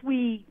 Since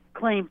we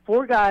claimed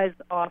 4 guys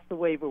off the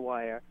waiver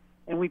wire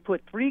and we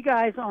put 3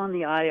 guys on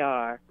the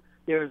IR,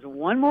 there's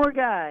one more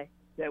guy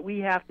that we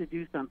have to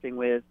do something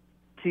with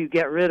to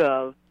get rid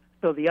of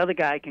so the other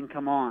guy can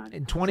come on.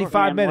 In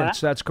 25 And minutes,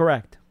 that's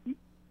correct.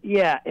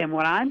 Yeah, and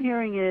what I'm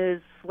hearing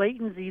is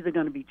Slayton's either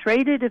going to be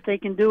traded if they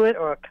can do it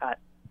or a cut.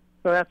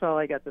 So that's all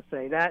I got to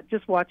say. That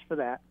just watch for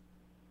that.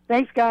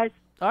 Thanks, guys.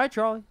 All right,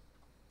 Charlie.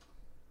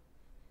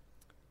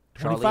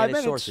 Charlie 25 and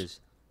his minutes. sources.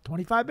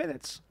 25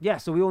 minutes. Yeah,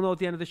 so we will know at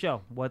the end of the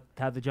show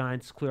how the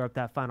Giants clear up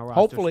that final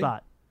roster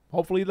spot.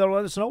 Hopefully they'll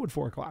let us know at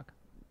 4 o'clock.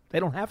 They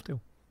don't have to.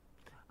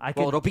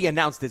 Well, it'll be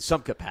announced in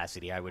some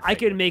capacity, I would I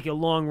figure. could make a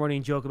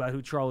long-running joke about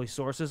who Charlie's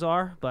sources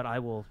are, but I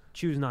will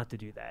choose not to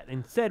do that.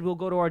 Instead, we'll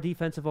go to our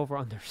defensive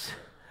over-unders.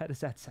 How does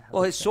that sound?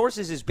 Well, his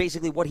sources is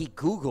basically what he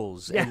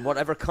Googles Yeah. and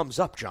whatever comes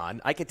up,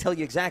 John. I can tell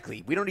you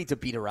exactly. We don't need to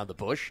beat around the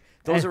bush.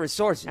 Those are his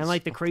sources. And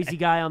like the crazy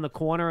guy on the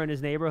corner in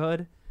his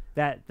neighborhood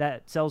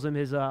that sells him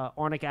his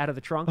Arnica out of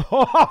the trunk.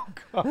 Oh,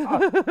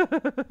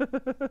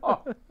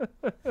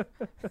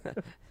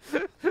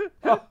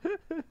 God.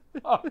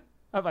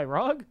 Am I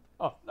wrong?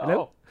 Oh, no.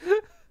 Nope.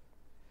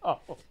 Oh.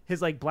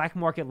 His like black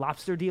market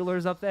lobster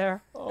dealers up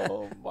there.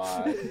 Oh,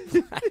 my.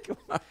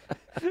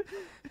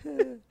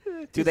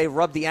 Do they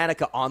rub the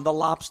Annika on the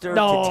lobster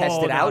No, to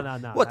test it no,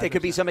 out? no, What, there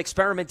could be some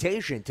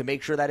experimentation to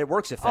make sure that it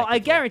works Oh, effectively. I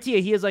guarantee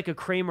you, he has like a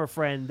Kramer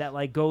friend that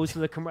like goes to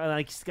the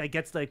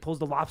pulls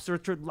the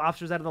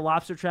lobsters out of the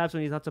lobster traps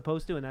when he's not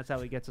supposed to, and that's how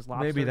he gets his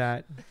lobsters. Maybe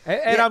that.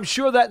 And I'm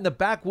sure that in the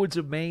backwoods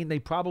of Maine, they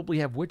probably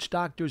have witch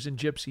doctors and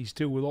gypsies,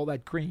 too, with all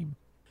that cream.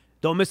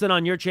 Don't miss out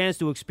on your chance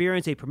to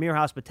experience a premier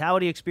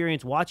hospitality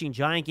experience watching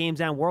Giant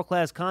games and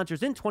world-class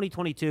concerts in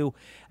 2022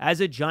 as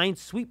a Giant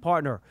suite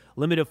partner.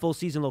 Limited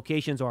full-season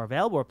locations are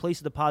available or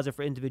place a deposit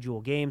for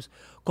individual games.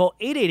 Call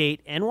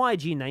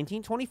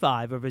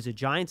 888-NYG-1925 or visit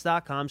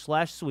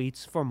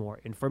giants.com/suites for more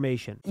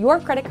information.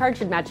 Your credit card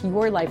should match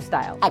your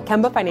lifestyle. At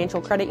Kemba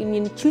Financial Credit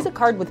Union, choose a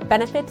card with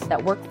benefits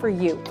that work for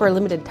you. For a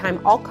limited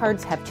time, all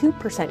cards have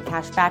 2%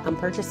 cash back on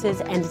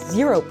purchases and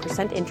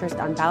 0% interest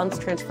on balance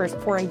transfers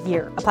for a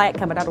year. Apply at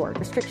Kemba.org.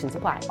 Restrictions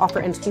apply.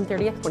 Offer ends June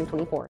 30th,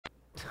 2024.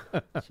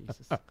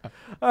 Jesus. All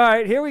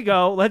right, here we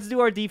go. Let's do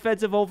our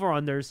defensive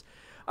over-unders.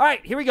 All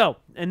right, here we go.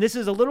 And this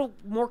is a little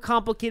more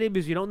complicated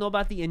because you don't know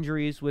about the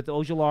injuries with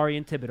Ojulari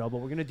and Thibodeau, but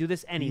we're going to do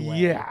this anyway.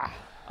 Yeah.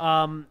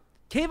 Kayvon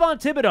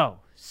Thibodeau,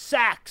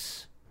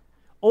 sacks.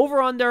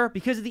 Over under,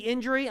 because of the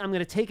injury, I'm going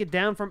to take it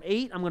down from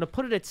 8. I'm going to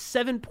put it at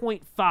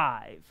 7.5.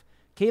 Kayvon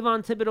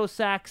Thibodeau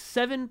sacks,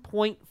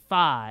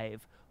 7.5.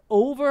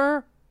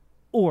 Over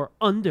or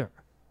under?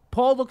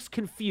 Paul looks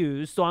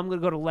confused, so I'm going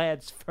to go to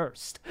Lads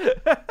first.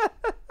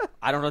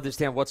 I don't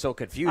understand what's so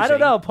confusing. I don't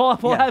know. Paul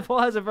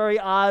has a very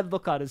odd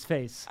look on his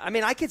face. I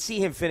mean, I could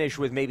see him finish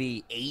with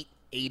maybe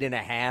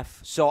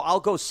 8.5. So I'll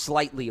go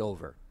slightly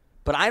over.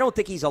 But I don't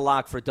think he's a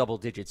lock for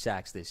double-digit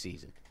sacks this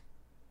season.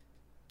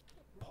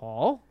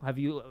 Paul, have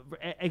you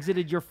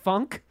exited your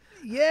funk?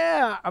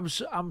 Yeah,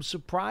 I'm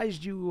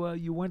surprised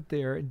you went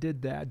there and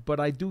did that. But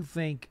I do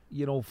think,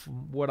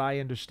 from what I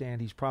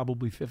understand, he's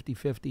probably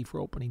 50-50 for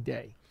opening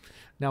day.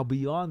 Now,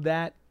 beyond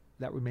that,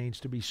 that remains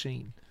to be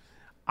seen.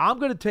 I'm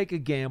going to take a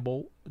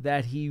gamble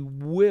that he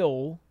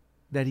will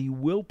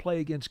play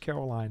against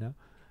Carolina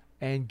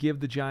and give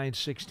the Giants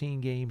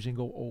 16 games and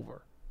go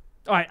over.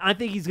 All right, I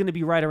think he's going to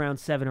be right around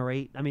 7 or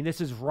 8. I mean,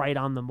 this is right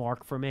on the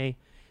mark for me.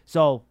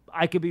 So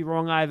I could be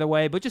wrong either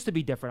way, but just to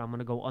be different, I'm going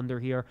to go under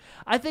here.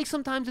 I think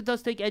sometimes it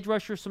does take edge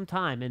rushers some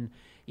time. And,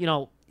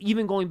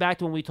 even going back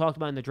to when we talked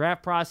about in the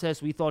draft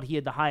process, we thought he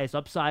had the highest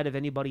upside of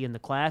anybody in the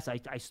class.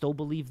 I still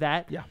believe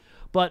that. Yeah.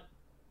 But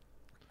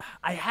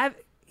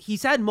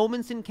he's had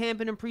moments in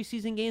camp and in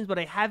preseason games, but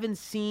I haven't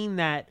seen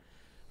that,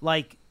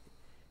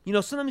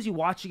 sometimes you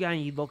watch a guy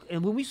and you look,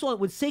 and when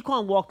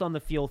Saquon walked on the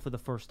field for the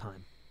first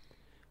time,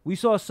 we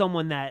saw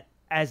someone that,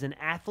 as an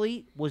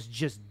athlete, was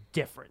just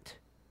different.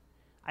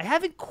 I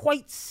haven't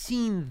quite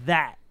seen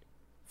that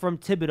from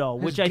Thibodeau,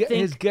 which I think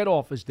his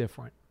get-off is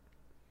different.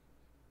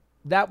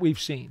 That we've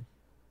seen.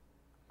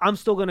 I'm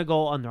still going to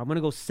go under. I'm going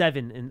to go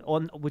 7,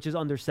 which is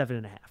under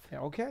 7.5. Yeah,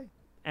 okay.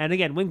 And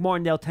again, Wink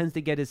Martindale tends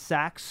to get his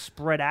sacks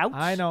spread out.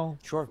 I know.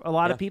 Sure. A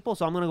lot of people,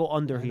 so I'm going to go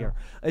under here.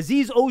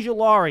 Azeez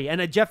Ojulari,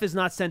 and Jeff has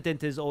not sent in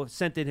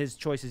his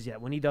choices yet.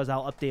 When he does,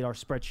 I'll update our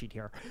spreadsheet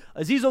here.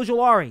 Azeez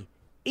Ojulari,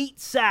 8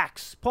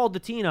 sacks. Paul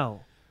Dottino,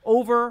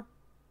 over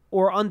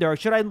or under?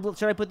 Should I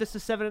put this to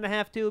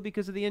 7.5 too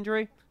because of the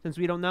injury? Since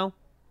we don't know.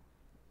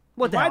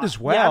 What the might hell? as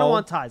well. Yeah, I don't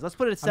want ties. Let's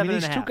put it at 7.5.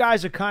 These two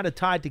guys are kind of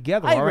tied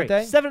together, I agree. aren't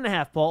they?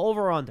 7.5, Paul.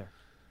 Over or under?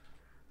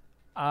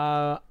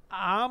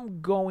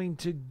 I'm going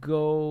to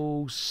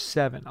go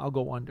 7. I'll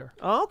go under.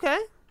 Oh, okay.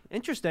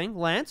 Interesting.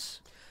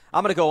 Lance?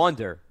 I'm going to go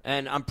under,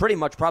 and I'm pretty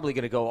much probably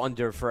going to go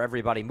under for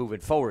everybody moving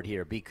forward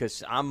here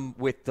because I'm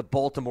with the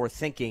Baltimore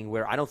thinking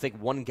where I don't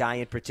think one guy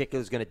in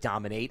particular is going to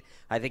dominate.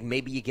 I think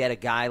maybe you get a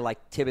guy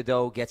like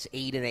Thibodeau gets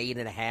 8 and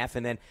 8.5,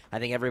 and then I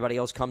think everybody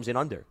else comes in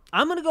under.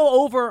 I'm going to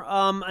go over,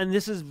 and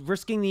this is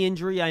risking the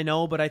injury, I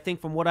know, but I think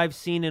from what I've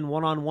seen in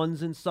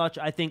one-on-ones and such,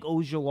 I think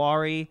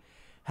Ojulari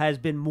has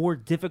been more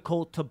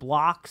difficult to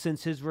block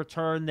since his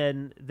return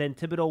than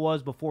Thibodeau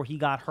was before he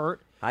got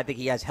hurt. I think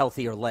he has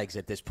healthier legs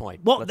at this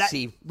point. Well, Let's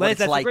see what Lance, it's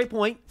that's like a great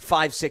point.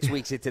 5-6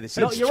 weeks into the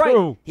season. No,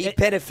 you're right. He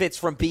benefits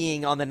from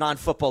being on the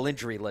non-football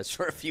injury list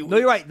for a few weeks. No,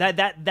 you're right.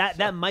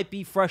 That might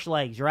be fresh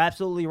legs. You're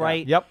absolutely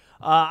right. Yep.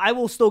 I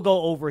will still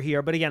go over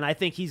here, but again, I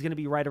think he's going to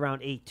be right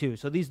around 8 too.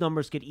 So these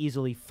numbers could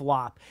easily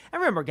flop. And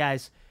remember,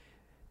 guys,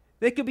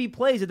 there could be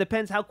plays. It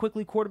depends how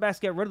quickly quarterbacks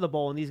get rid of the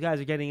ball, and these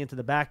guys are getting into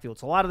the backfield.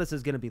 So a lot of this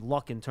is going to be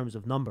luck in terms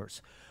of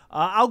numbers.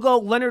 I'll go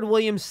Leonard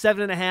Williams,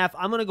 7.5.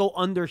 I'm going to go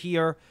under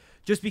here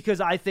just because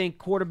I think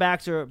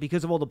quarterbacks are,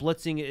 because of all the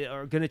blitzing,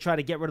 are going to try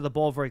to get rid of the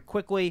ball very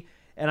quickly,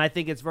 and I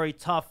think it's very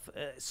tough.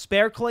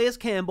 Spare Calais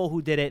Campbell,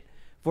 who did it,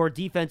 for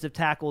defensive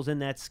tackles in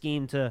that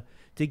scheme to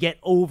get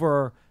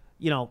over,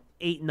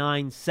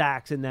 8-9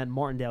 sacks in that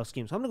Martindale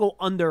scheme. So I'm going to go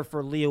under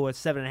for Leo at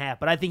 7.5,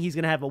 but I think he's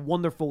going to have a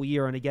wonderful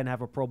year and, again,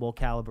 have a Pro Bowl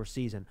caliber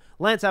season.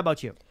 Lance, how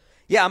about you?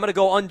 Yeah, I'm going to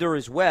go under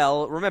as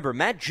well. Remember,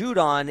 Matt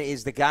Judon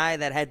is the guy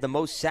that had the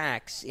most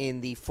sacks in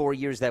the 4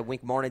 years that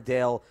Wink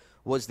Martindale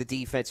was the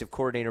defensive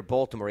coordinator of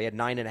Baltimore. He had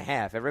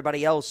 9.5.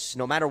 Everybody else,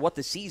 no matter what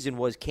the season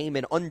was, came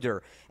in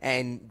under.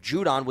 And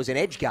Judon was an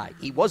edge guy.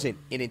 He wasn't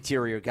an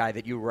interior guy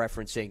that you were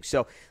referencing.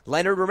 So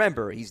Leonard,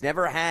 remember, he's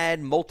never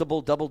had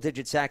multiple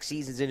double-digit sack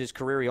seasons in his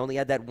career. He only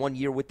had that 1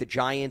 year with the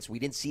Giants. We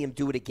didn't see him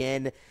do it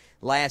again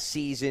last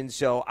season.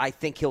 So I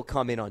think he'll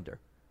come in under.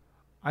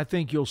 I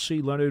think you'll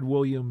see Leonard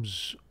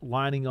Williams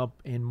lining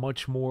up in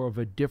much more of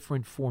a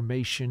different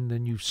formation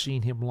than you've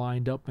seen him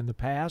lined up in the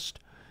past.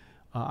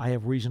 I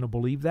have reason to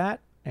believe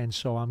that, and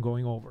so I'm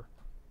going over.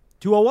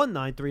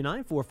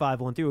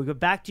 201-939-4513. We'll get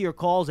back to your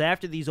calls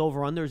after these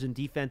over-unders and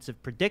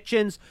defensive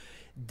predictions.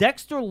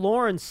 Dexter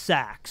Lawrence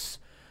sacks.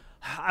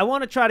 I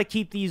want to try to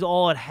keep these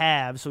all at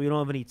halves so we don't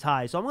have any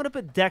ties. So I'm going to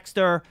put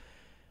Dexter.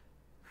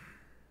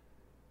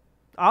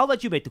 I'll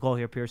let you make the call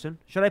here, Pearson.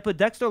 Should I put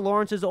Dexter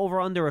Lawrence's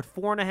over-under at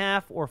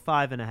 4.5 or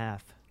 5.5?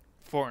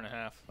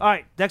 4.5. All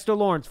right, Dexter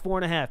Lawrence,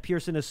 4.5.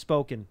 Pearson has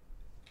spoken.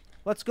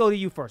 Let's go to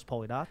you first,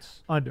 Paulie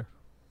Dots. Under.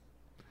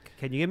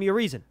 Can you give me a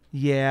reason?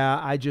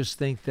 Yeah, I just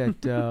think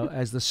that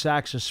as the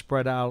sacks are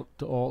spread out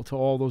to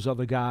all those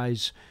other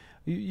guys,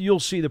 you'll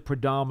see the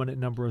predominant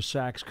number of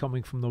sacks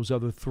coming from those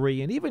other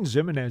three. And even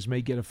Zimenez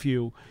may get a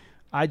few.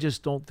 I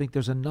just don't think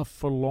there's enough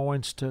for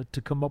Lawrence to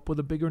come up with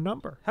a bigger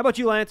number. How about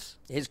you, Lance?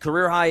 His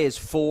career high is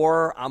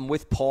 4. I'm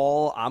with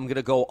Paul. I'm going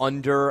to go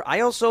under. I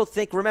also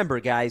think, remember,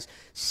 guys,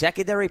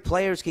 secondary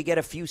players could get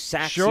a few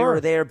sacks here or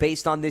there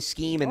based on this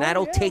scheme, and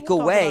that'll take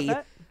away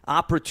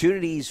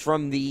opportunities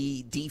from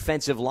the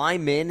defensive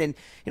linemen and,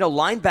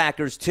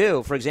 linebackers,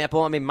 too. For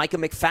example, Micah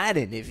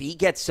McFadden, if he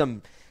gets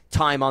some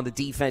time on the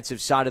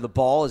defensive side of the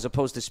ball as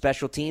opposed to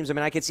special teams,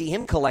 I could see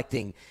him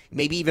collecting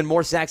maybe even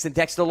more sacks than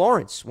Dexter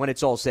Lawrence when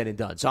it's all said and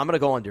done. So I'm going to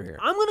go under here.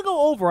 I'm going to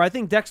go over. I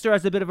think Dexter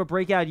has a bit of a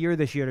breakout year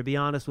this year, to be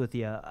honest with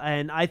you.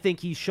 And I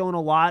think he's shown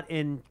a lot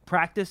in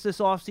practice this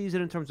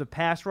offseason in terms of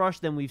pass rush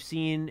than we've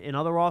seen in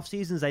other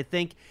offseasons. I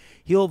think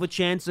he'll have a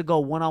chance to go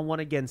one-on-one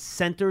against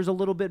centers a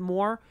little bit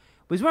more.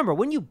 Because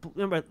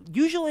remember,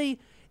 usually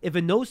if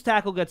a nose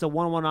tackle gets a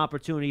one-on-one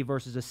opportunity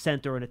versus a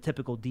center in a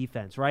typical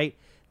defense, right?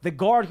 The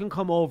guard can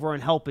come over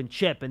and help and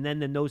chip, and then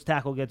the nose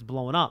tackle gets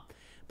blown up.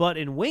 But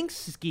in Wink's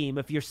scheme,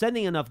 if you're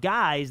sending enough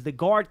guys, the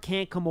guard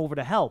can't come over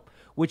to help,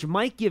 which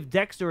might give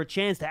Dexter a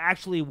chance to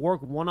actually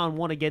work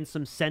one-on-one against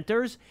some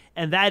centers,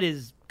 and that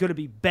is going to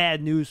be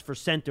bad news for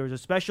centers,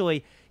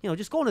 especially,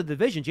 just going to the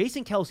division.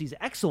 Jason Kelsey's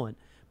excellent,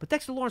 but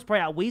Dexter Lawrence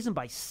probably outweighs him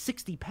by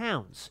 60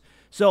 pounds.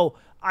 So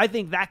I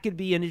think that could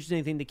be an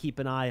interesting thing to keep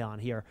an eye on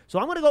here. So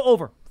I'm going to go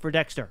over for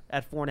Dexter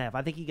at 4.5.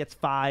 I think he gets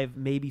 5,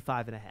 maybe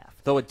 5.5.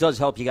 Though it does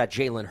help you got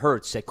Jalen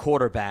Hurts at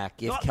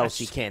quarterback if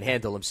Kelsey can't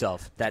handle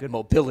himself. That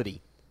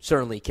mobility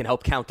certainly can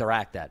help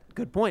counteract that.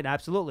 Good point,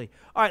 absolutely.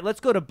 All right,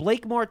 let's go to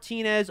Blake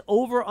Martinez,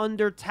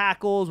 over-under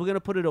tackles. We're going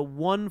to put it at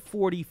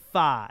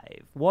 145.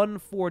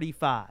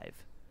 145.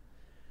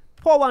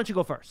 Paul, why don't you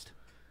go first?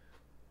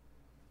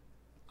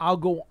 I'll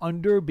go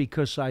under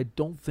because I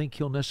don't think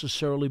he'll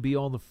necessarily be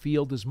on the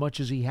field as much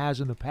as he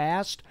has in the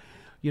past.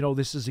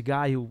 This is a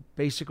guy who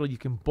basically you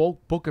can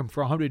book him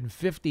for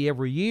 150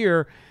 every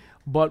year,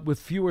 but with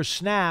fewer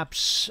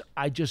snaps,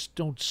 I just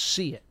don't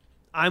see it.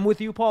 I'm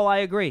with you, Paul. I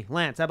agree.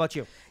 Lance, how about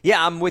you?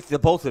 Yeah, I'm with the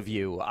both of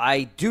you.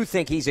 I do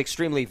think he's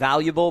extremely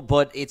valuable,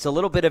 but it's a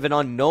little bit of an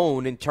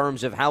unknown in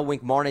terms of how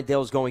Wink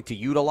Martindale is going to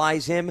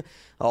utilize him.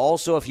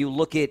 Also, if you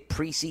look at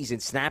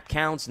preseason snap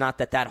counts, not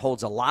that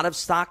holds a lot of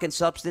stock and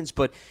substance,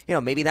 but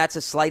maybe that's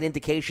a slight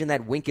indication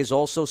that Wink is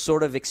also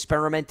sort of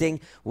experimenting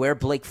where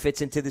Blake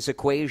fits into this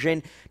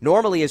equation.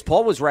 Normally, as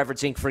Paul was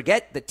referencing,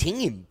 forget the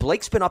team.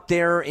 Blake's been up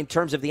there in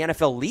terms of the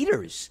NFL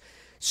leaders.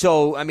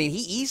 So, he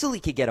easily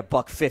could get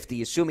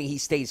 $150, assuming he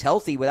stays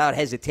healthy without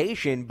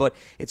hesitation, but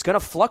it's going to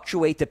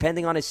fluctuate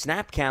depending on his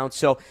snap count.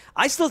 So,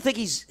 I still think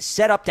he's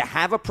set up to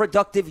have a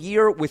productive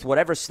year with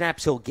whatever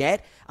snaps he'll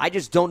get. I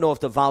just don't know if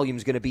the volume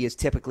is going to be as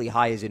typically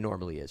high as it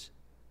normally is.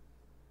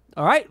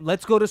 All right,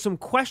 let's go to some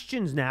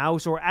questions now.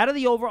 So, we're out of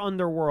the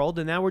over-under world,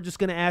 and now we're just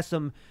going to ask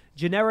some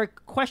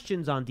generic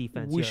questions on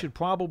defense. We should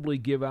probably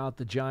give out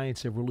the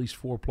Giants have released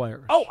 4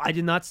 players. Oh, I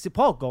did not see.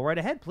 Paul, go right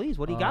ahead, please.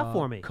 What do you got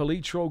for me?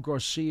 Calitro,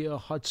 Garcia,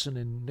 Hudson,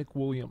 and Nick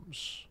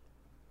Williams.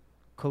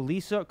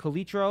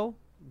 Calitro,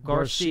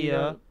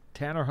 Garcia,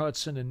 Tanner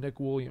Hudson, and Nick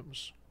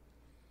Williams.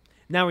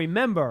 Now,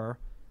 remember,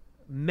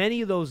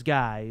 many of those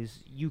guys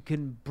you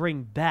can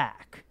bring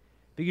back.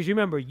 Because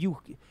remember, you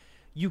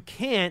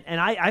can't, and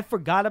I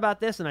forgot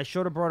about this, and I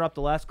should have brought it up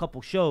the last couple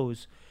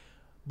shows.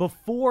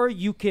 Before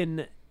you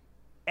can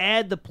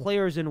add the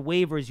players in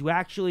waivers,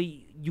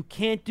 you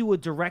can't do a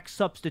direct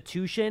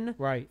substitution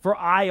for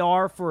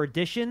IR for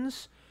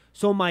additions.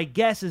 So my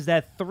guess is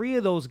that 3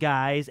 of those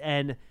guys,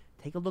 and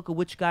take a look at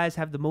which guys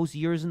have the most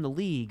years in the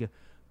league,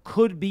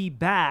 could be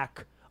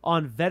back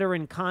on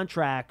veteran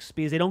contracts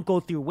because they don't go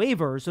through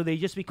waivers, so they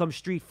just become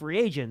street free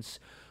agents.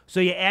 So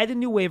you add the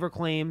new waiver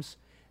claims,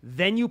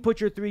 then you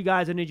put your 3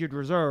 guys in injured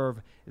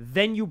reserve,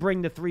 then you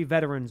bring the 3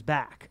 veterans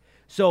back.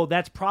 So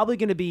that's probably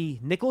going to be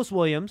Nicholas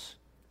Williams.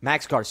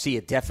 Max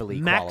Garcia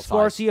definitely Max qualifies.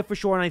 Garcia for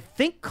sure, and I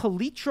think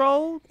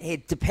Calitro.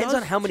 It depends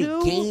on how many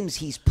games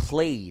he's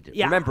played.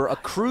 Yeah. Remember,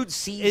 accrued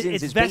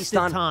seasons is based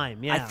on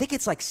time. Yeah. I think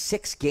it's like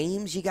 6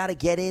 games you got to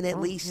get in at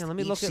least let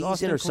me each look at season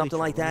Austin or something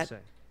Calitro. like that.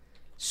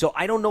 So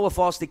I don't know if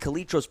Austin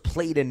Calitro's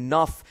played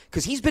enough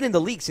because he's been in the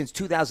league since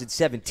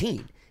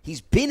 2017. He's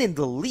been in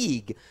the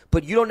league,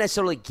 but you don't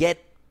necessarily get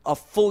a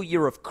full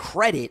year of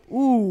credit.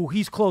 Ooh,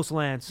 he's close,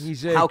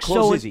 Lance. How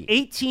close is he?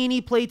 18,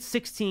 he played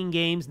 16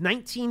 games.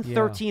 19,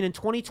 13. In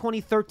 2020,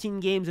 13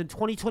 games. In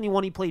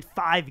 2021, he played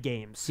 5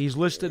 games. He's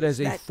listed as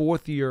a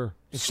 4th-year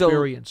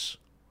experience.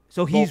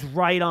 So he's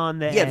right on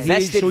the edge.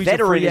 Vested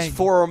veteran is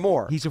 4 or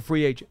more. He's a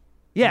free agent.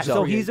 Yeah,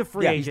 so he's a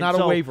free agent. He's not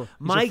a waiver.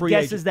 My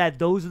guess is that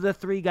those are the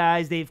 3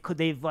 guys they've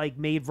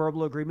made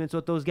verbal agreements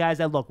with those guys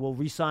that, look, we'll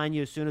re-sign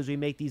you as soon as we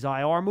make these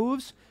IR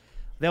moves.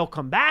 They'll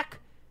come back.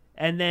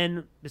 And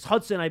then this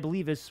Hudson, I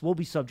believe, will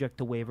be subject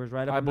to waivers,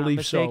 right? If I'm not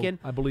mistaken.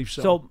 I believe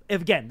so. So,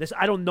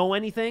 I don't know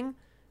anything.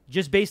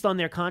 Just based on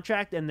their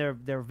contract and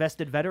their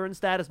vested veteran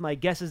status, my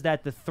guess is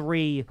that the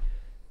 3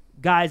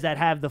 guys that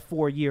have the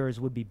 4 years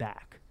would be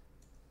back.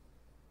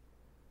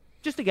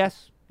 Just a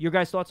guess. Your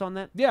guys' thoughts on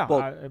that? Yeah,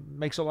 it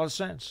makes a lot of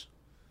sense.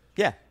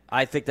 Yeah.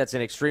 I think that's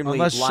an extremely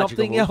Unless logical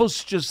something move.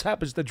 else just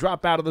happens to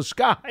drop out of the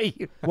sky.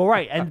 Well,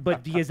 right,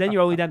 but because then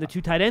you're only down to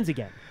 2 tight ends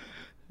again.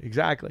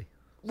 Exactly.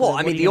 Well, So I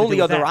what mean, are the you gonna only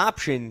do with other that?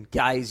 option,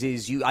 guys,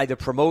 is you either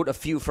promote a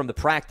few from the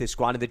practice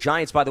squad. And the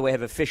Giants, by the way,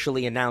 have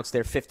officially announced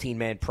their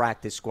 15-man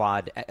practice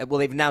squad. Well,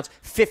 they've announced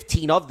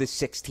 15 of the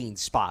 16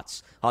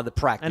 spots on the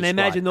practice And I squad.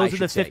 imagine those are the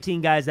should say.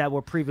 15 guys that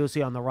were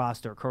previously on the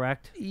roster,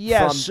 correct?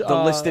 Yes. From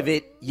the list of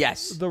it,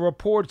 yes. The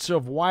reports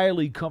of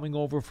Wiley coming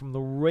over from the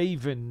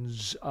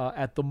Ravens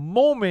at the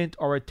moment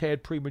are a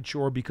tad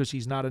premature because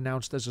he's not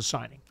announced as a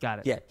signing. Got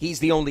it. Yeah, he's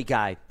the only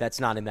guy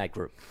that's not in that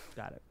group.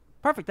 Got it.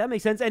 Perfect. That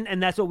makes sense.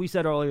 And that's what we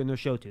said earlier in the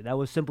show, too. That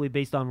was simply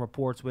based on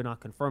reports. We're not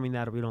confirming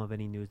that, or we don't have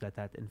any news that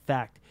in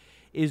fact,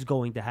 is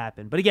going to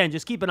happen. But again,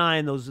 just keep an eye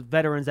on those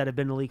veterans that have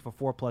been in the league for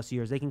 4+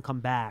 years. They can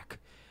come back.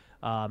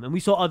 And we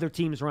saw other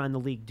teams around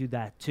the league do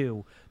that,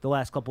 too, the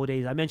last couple of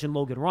days. I mentioned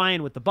Logan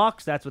Ryan with the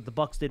Bucs. That's what the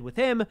Bucs did with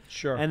him.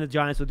 Sure. And the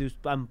Giants will do,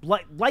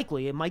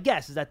 likely, and my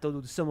guess is that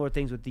they'll do similar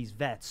things with these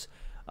vets.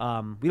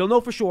 We don't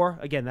know for sure.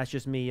 Again, that's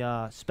just me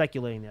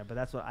speculating there, but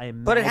that's what I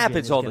imagine. But it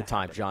happens is all gonna the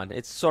time, happen. John.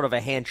 It's sort of a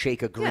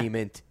handshake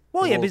agreement.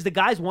 Well, yeah, because the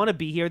guys want to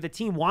be here. The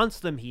team wants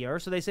them here.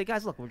 So they say,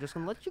 guys, look, we're just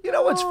going to let you go. You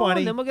know what's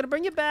funny? And then we're going to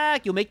bring you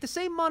back. You'll make the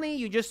same money.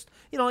 You just,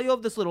 you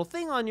have this little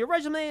thing on your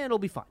resume, and it'll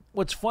be fine.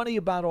 What's funny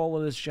about all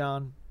of this,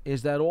 John,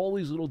 is that all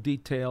these little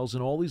details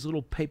and all these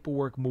little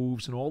paperwork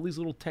moves and all these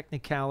little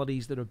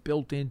technicalities that are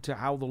built into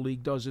how the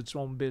league does its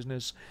own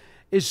business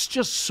is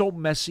just so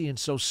messy and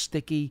so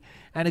sticky,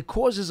 and it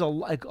causes a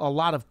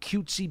lot of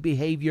cutesy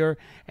behavior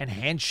and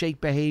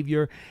handshake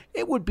behavior.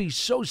 It would be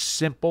so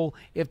simple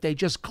if they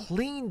just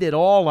cleaned it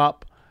all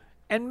up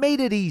and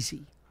made it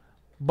easy,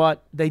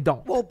 but they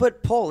don't. Well,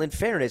 but Paul, in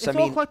fairness, It's I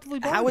all mean,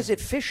 collectively how is it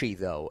fishy,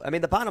 though? I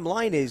mean, the bottom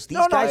line is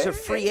these guys are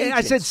free agents.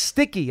 I said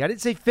sticky. I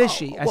didn't say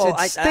fishy. Well,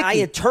 I said sticky. I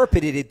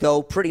interpreted it,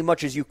 though, pretty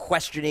much as you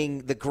questioning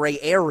the gray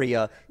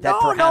area that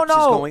perhaps is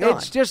no. going on.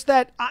 It's just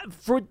that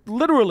for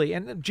literally,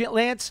 and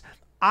Lance,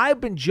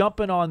 I've been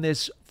jumping on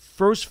this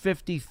first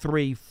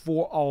 53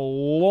 for a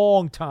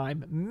long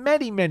time,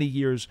 many, many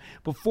years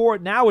before.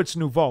 Now it's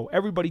nouveau.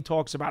 Everybody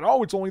talks about,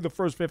 it's only the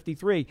first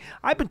 53.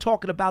 I've been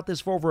talking about this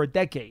for over a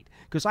decade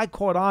because I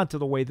caught on to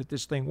the way that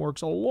this thing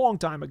works a long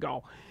time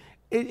ago.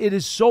 It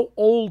is so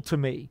old to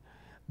me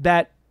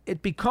that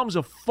it becomes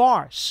a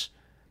farce.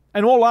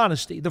 In all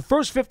honesty, the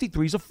first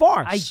 53 is a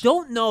farce. I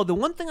don't know. The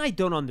one thing I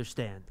don't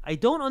understand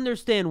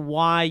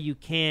why you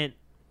can't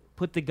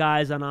put the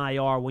guys on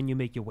IR when you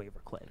make your waiver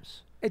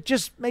claims. It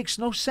just makes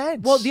no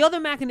sense. Well, the other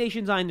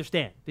machinations I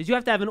understand because you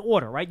have to have an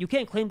order, right? You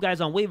can't claim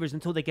guys on waivers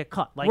until they get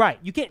cut. Right.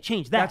 You can't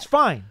change that. That's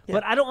fine.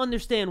 But I don't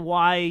understand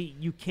why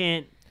you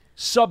can't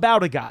sub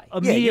out a guy.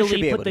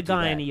 Immediately put the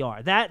guy in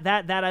ER.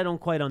 That I don't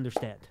quite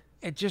understand.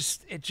 It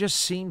just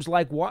seems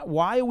like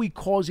why are we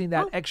causing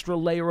that extra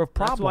layer of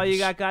problems? That's why you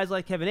got guys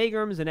like Kevin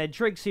Agrams and Ed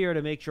Triggs here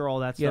to make sure all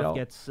that stuff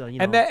gets.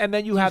 And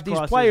then you have these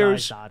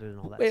players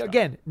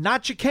again,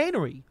 not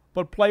chicanery,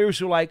 but players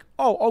who are like,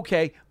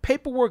 okay,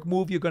 paperwork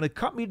move. You're going to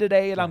cut me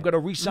today, and I'm going to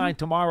re-sign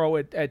tomorrow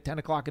at 10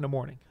 o'clock in the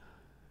morning.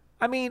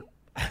 I mean,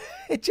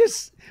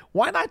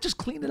 why not just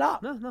clean it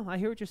up? No, I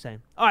hear what you're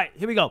saying. All right,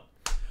 here we go.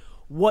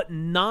 What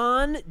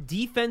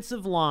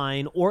non-defensive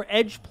line or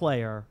edge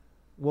player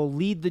will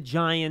lead the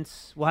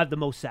Giants, will have the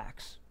most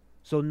sacks?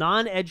 So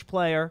non-edge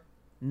player,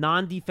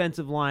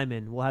 non-defensive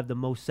lineman will have the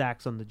most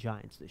sacks on the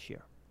Giants this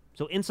year.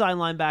 So inside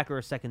linebacker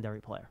or secondary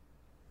player.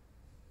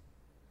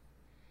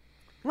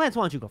 Lance,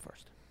 why don't you go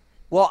first?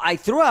 Well, I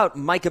threw out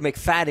Micah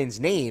McFadden's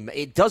name.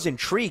 It does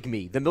intrigue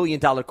me. The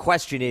million-dollar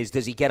question is,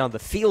 does he get on the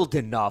field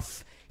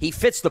enough? He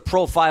fits the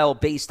profile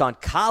based on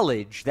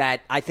college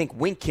that I think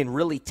Wink can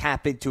really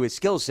tap into his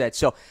skill set.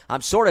 So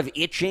I'm sort of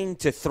itching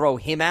to throw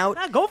him out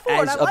go for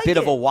as it. I a like bit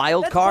of a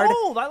wild card.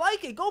 Bold. I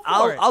like it. Go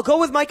for it. I'll go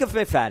with Micah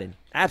McFadden.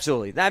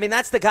 Absolutely. I mean,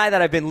 that's the guy that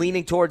I've been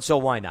leaning towards, so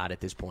why not at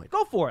this point?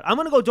 Go for it. I'm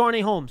going to go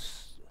Darnay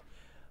Holmes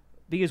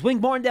because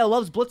Wink Martindale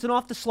loves blitzing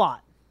off the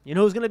slot. You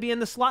know who's going to be in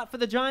the slot for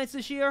the Giants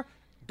this year?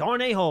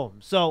 Darnay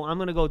Holmes. So I'm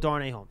going to go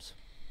Darnay Holmes.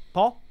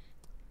 Paul?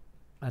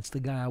 That's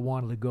the guy I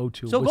wanted to go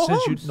to. So but go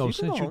since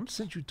Holmes.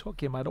 since you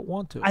took him, I don't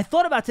want to. I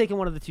thought about taking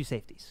one of the two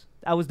safeties.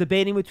 I was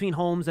debating between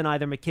Holmes and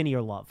either McKinney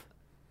or Love.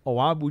 Oh,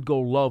 I would go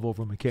Love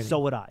over McKinney. So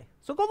would I.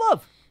 So go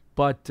Love.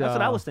 But that's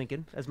what I was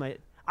thinking. As my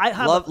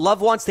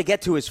Love wants to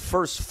get to his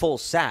first full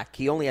sack.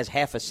 He only has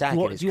half a sack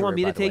in his Do you want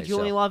me career, to take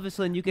Julian Love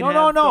so then you can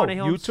No. Darnay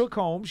Holmes? You took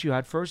Holmes. You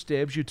had first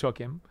dibs. You took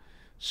him.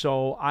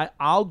 So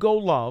I'll go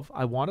Love.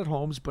 I wanted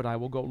Holmes, but I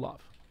will go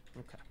Love.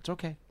 Okay. It's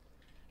okay.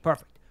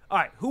 Perfect. All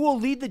right, who will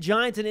lead the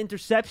Giants in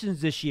interceptions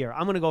this year?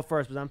 I'm going to go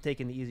first, but I'm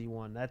taking the easy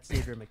one. That's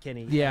Xavier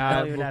McKinney.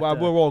 Yeah,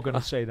 we're all going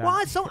to say that.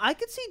 Well, so I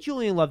could see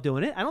Julian Love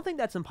doing it. I don't think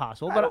that's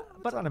impossible, but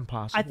it's not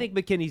impossible. I think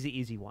McKinney's the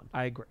easy one.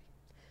 I agree.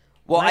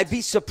 Well, I'd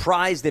be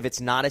surprised if it's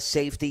not a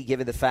safety,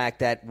 given the fact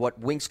that what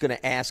Wink's going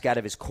to ask out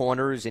of his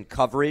corners and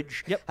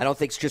coverage, I don't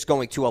think it's just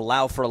going to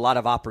allow for a lot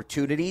of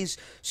opportunities.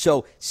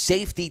 So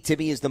safety, to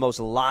me, is the most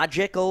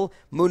logical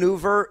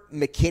maneuver.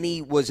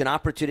 McKinney was an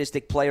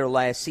opportunistic player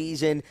last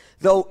season.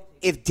 Though,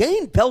 if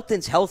Dane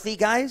Belton's healthy,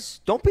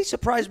 guys, don't be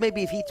surprised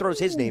maybe if he throws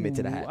his name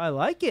into the hat. I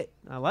like it.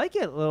 A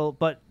little,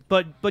 but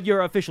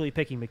you're officially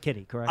picking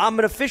McKinney, correct? I'm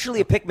going to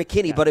officially pick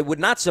McKinney, but it would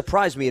not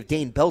surprise me if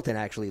Dane Belton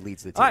actually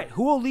leads the team. All right,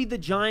 who will lead the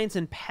Giants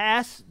in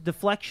pass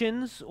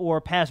deflections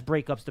or pass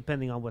breakups,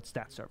 depending on what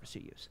stat service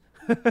you use?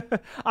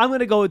 I'm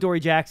going to go with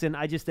Dory Jackson.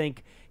 I just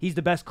think he's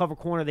the best cover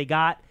corner they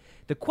got.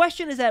 The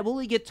question is will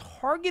he get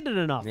targeted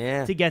enough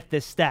to get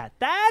this stat?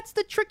 That's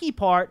the tricky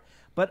part,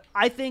 but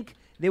I think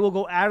they will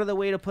go out of the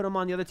way to put him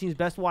on the other team's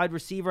best wide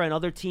receiver, and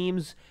other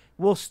teams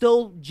will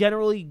still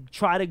generally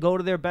try to go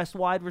to their best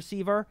wide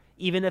receiver,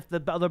 even if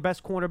the other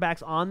best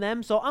cornerback's on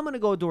them. So I'm going to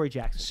go with Dory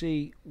Jackson.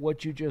 See,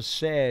 what you just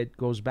said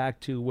goes back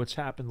to what's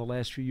happened the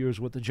last few years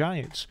with the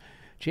Giants.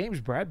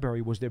 James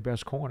Bradbury was their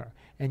best corner,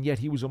 and yet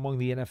he was among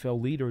the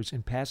NFL leaders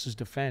in passes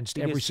defensed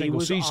every single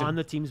season. He was on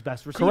the team's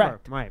best receiver.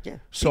 Correct. Right. Yeah.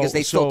 Because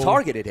they still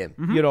targeted him.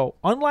 You know,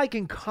 unlike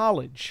in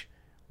college,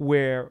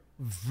 where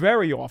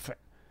very often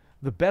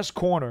the best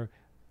corner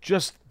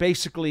just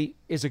basically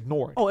is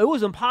ignored. Oh, it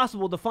was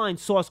impossible to find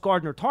Sauce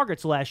Gardner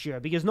targets last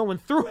year because no one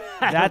threw at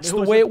him. That's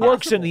the way it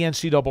works in the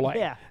NCAA.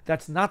 Yeah.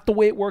 That's not the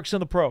way it works in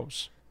the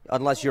pros.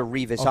 Unless you're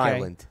Revis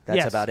Island.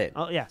 That's about it.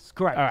 Oh, yes,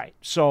 correct. All right,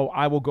 so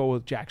I will go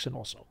with Jackson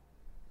also.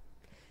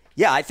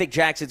 Yeah, I think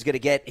Jackson's going to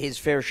get his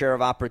fair share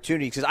of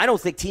opportunities because I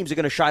don't think teams are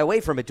going to shy away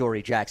from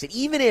Adoree Jackson.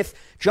 Even if,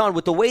 John,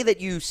 with the way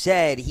that you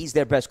said he's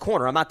their best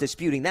corner, I'm not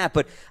disputing that,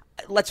 but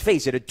let's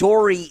face it,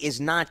 Adoree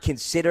is not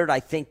considered, I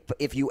think,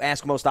 if you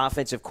ask most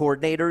offensive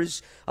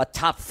coordinators, a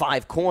top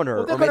 5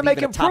 corner or maybe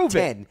even a top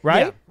 10.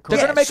 Right? Yeah. They're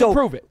going to make him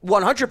prove it.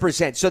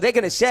 100%. So they're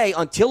going to say,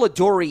 until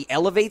Adoree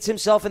elevates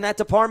himself in that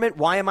department,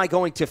 why am I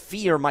going to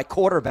fear my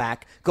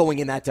quarterback going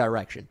in that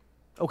direction?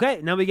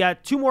 Okay, now we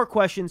got 2 more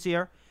questions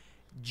here.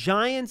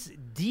 Giants'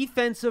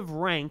 defensive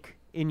rank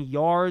in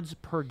yards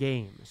per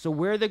game. So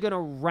where they're going to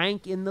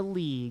rank in the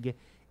league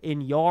in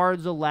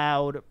yards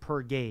allowed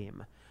per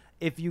game.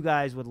 If you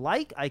guys would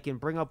like, I can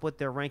bring up what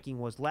their ranking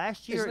was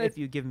last year if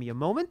you give me a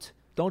moment.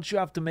 Don't you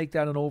have to make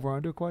that an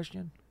over-under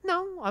question?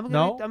 No, I'm going to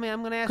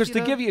ask you because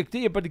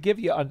to give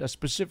you a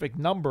specific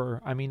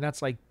number, I mean,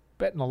 that's like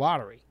betting the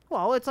lottery.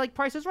 Well, it's like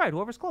Price is Right,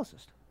 whoever's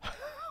closest.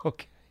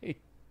 Okay.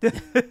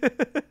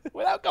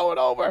 Without going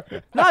over.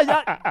 No,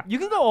 you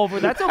can go over.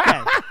 That's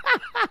okay.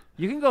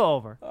 You can go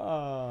over.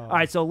 All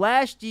right, so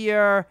last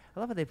year, I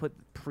love how they put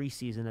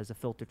preseason as a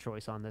filter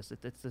choice on this.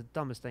 It's the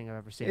dumbest thing I've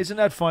ever seen. Isn't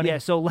that funny? Yeah,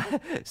 so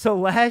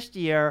last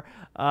year,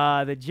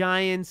 the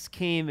Giants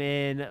came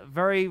in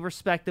very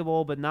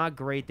respectable, but not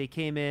great. They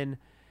came in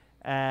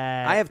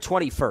I have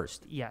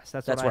 21st. Yes,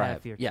 that's what I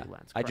have here. Yeah,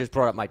 Lance, I just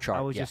brought up my chart.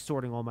 I was just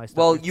sorting all my stuff.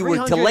 Well, you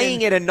were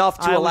delaying it enough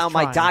to allow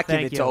my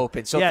document to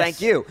open, so thank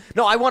you.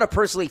 No, I want to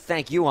personally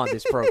thank you on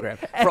this program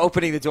for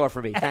opening the door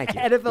for me. Thank you.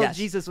 NFL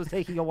Jesus was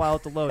taking a while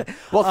to load.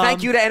 Well,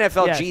 thank you to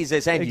NFL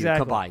Jesus and you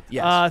combined.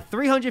 Yes.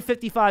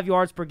 355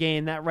 yards per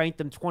game. That ranked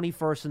them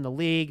 21st in the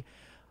league.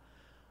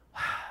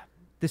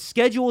 The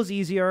schedule is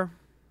easier.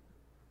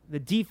 The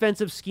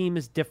defensive scheme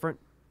is different.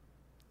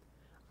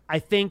 I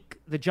think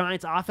the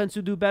Giants' offense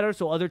will do better,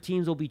 so other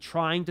teams will be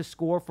trying to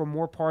score for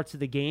more parts of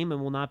the game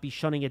and will not be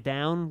shutting it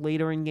down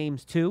later in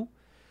games too.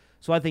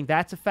 So I think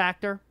that's a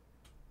factor.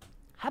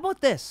 How about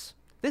this?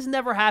 This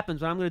never happens,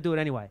 but I'm going to do it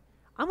anyway.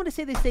 I'm going to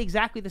say they stay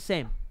exactly the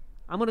same.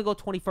 I'm going to go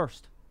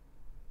 21st.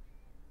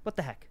 What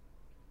the heck?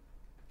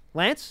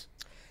 Lance?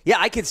 Yeah,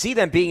 I could see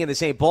them being in the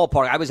same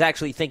ballpark. I was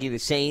actually thinking the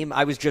same.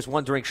 I was just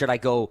wondering, should I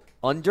go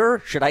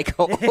under? Should I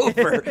go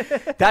over?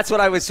 That's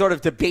what I was sort of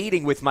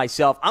debating with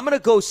myself. I'm going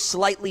to go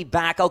slightly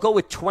back. I'll go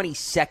with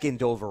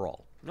 22nd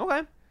overall.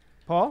 Okay.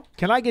 Paul?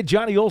 Can I get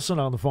Johnny Olson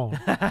on the phone?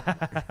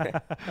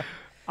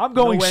 I'm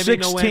going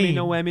 16.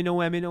 No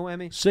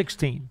whammy.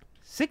 16.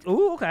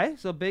 Ooh, okay.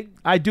 So big.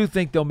 I do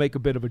think they'll make a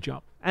bit of a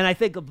jump. And I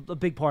think a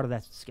big part of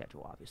that's the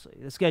schedule, obviously.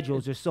 The schedule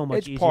is just so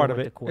much easier.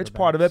 It's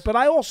part of it. But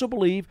I also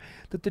believe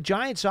that the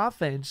Giants'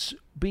 offense,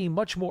 being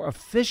much more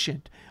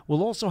efficient,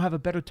 will also have a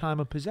better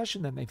time of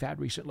possession than they've had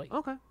recently.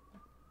 Okay.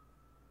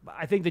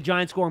 I think the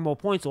Giants scoring more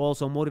points will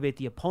also motivate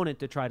the opponent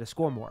to try to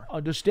score more.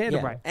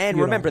 Understandable. Right. And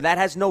remember, that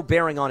has no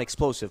bearing on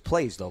explosive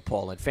plays, though,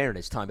 Paul, in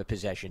fairness, time of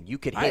possession. You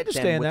could hit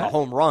them with a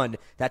home run.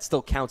 That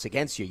still counts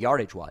against you,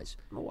 yardage-wise.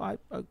 Well,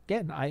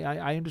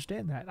 I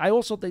understand that. I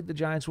also think the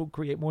Giants will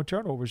create more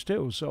turnovers,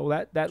 too, so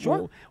that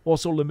will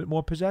also limit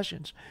more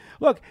possessions.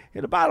 Look,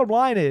 the bottom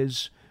line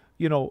is,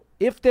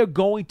 if they're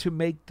going to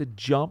make the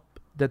jump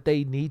that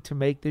they need to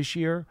make this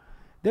year,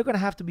 they're going to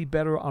have to be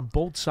better on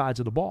both sides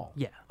of the ball.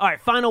 Yeah. All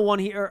right, final one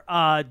here.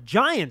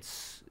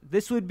 Giants,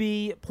 this would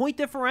be point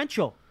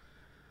differential.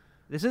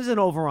 This is an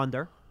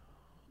over-under.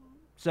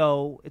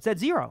 So it's at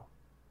 0.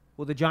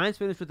 Will the Giants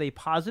finish with a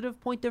positive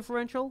point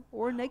differential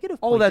or a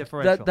negative point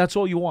differential? That's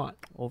all you want.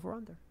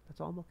 Over-under. That's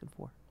all I'm looking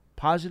for.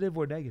 Positive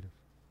or negative?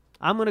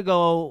 I'm going to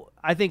go,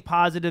 I think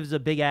positive is a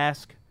big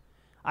ask.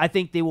 I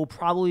think they will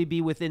probably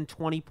be within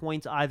 20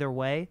 points either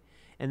way,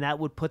 and that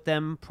would put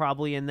them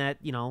probably in that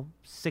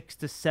 6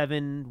 to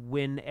 7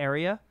 win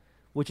area,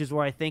 which is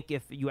where I think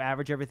if you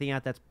average everything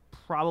out, that's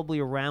probably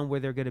around where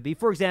they're going to be.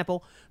 For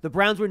example, the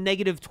Browns were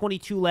negative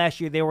 22 last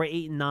year. They were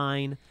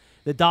 8-9.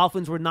 The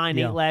Dolphins were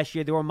 9-8 last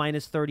year. They were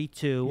minus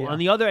 32. Yeah. On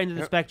the other end of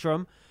the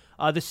spectrum,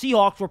 the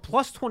Seahawks were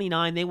plus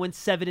 29. They went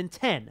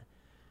 7-10.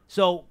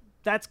 So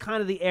that's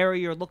kind of the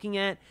area you're looking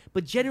at.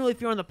 But generally, if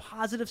you're on the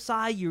positive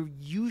side, you're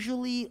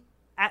usually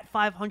at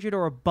 500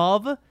 or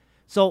above.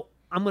 So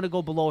I'm going to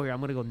go below here. I'm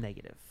going to go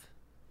negative.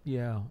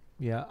 Yeah.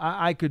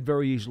 I could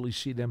very easily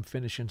see them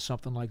finishing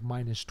something like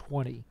minus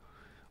 20,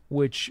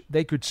 which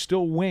they could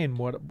still win.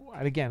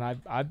 And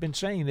again, I've been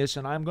saying this,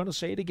 and I'm going to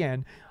say it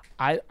again.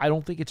 I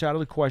don't think it's out of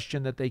the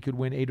question that they could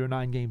win 8 or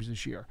 9 games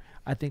this year.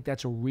 I think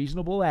that's a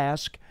reasonable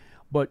ask,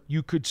 but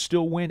you could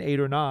still win 8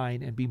 or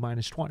 9 and be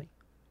minus 20.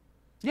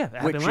 Yeah,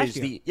 that which happened last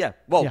is year.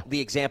 the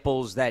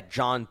examples that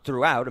John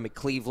threw out. I mean,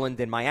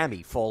 Cleveland and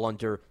Miami fall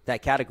under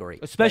that category,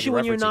 especially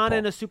when you're not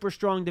in a super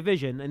strong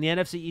division, and the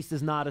NFC East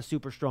is not a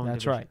super strong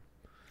division. That's right.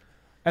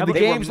 And the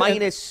games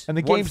and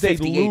the games they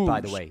lose,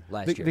 by the way,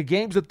 last year. The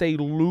games that they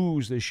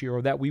lose this year,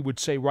 or that we would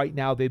say right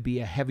now they'd be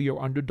a heavier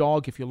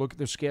underdog if you look at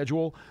their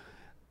schedule,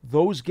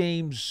 those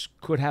games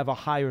could have a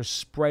higher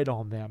spread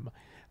on them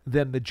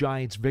than the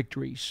Giants'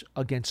 victories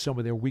against some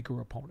of their weaker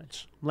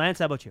opponents. Lance,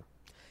 how about you?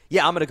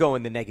 Yeah, I'm going to go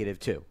in the negative,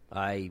 too.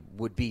 I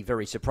would be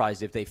very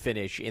surprised if they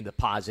finish in the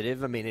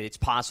positive. I mean, it's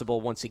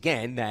possible, once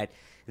again, that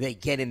they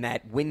get in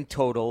that win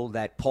total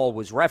that Paul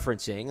was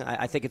referencing.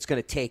 I think it's going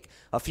to take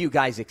a few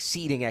guys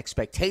exceeding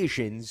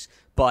expectations,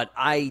 but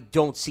I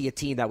don't see a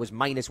team that was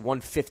minus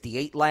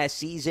 158 last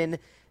season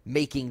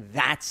making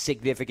that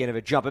significant of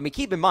a jump. I mean,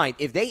 keep in mind,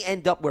 if they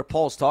end up where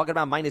Paul's talking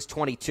about, minus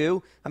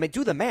 22, I mean,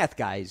 do the math,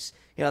 guys.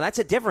 That's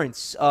a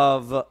difference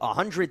of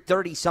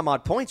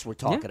 130-some-odd points we're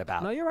talking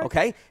about. No, you're right.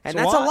 Okay? And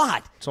that's a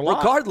lot,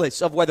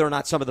 regardless of whether or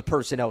not some of the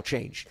personnel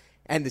changed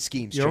and the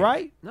schemes changed. You're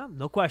right.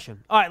 No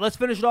question. All right, let's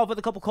finish it off with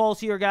a couple calls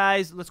here,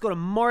 guys. Let's go to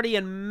Marty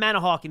and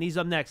Manahawk, he's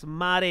up next.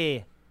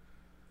 Marty.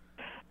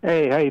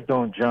 Hey, how you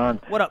doing, John?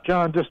 What up?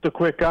 John, just a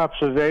quick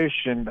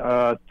observation.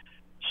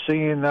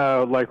 Seeing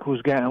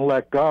who's getting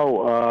let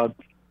go,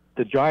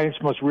 the Giants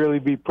must really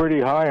be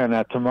pretty high on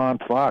that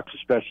Tamon Fox,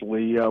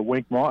 especially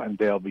Wink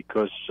Martindale,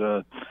 because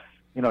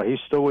he's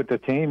still with the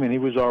team, and he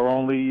was our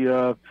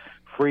only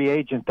free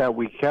agent that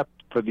we kept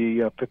for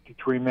the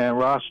 53-man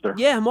roster.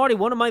 Yeah, Marty,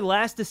 one of my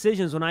last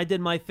decisions when I did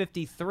my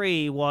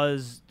 53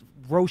 was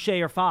Roche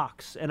or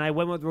Fox, and I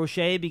went with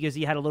Roche because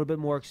he had a little bit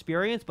more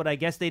experience, but I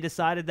guess they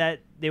decided that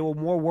they were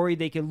more worried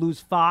they could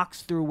lose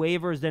Fox through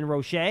waivers than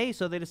Roche,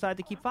 so they decided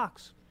to keep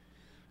Fox.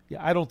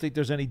 Yeah, I don't think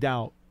there's any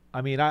doubt.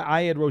 I mean,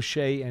 I had Roche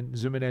and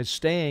Zimenez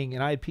staying,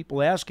 and I had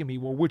people asking me,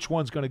 well, which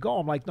one's going to go?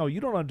 I'm like, no, you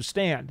don't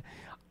understand.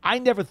 I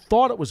never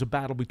thought it was a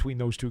battle between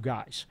those two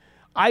guys.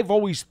 I've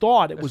always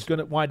thought it was going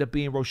to wind up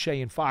being Roche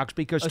and Fox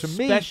because, to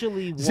me,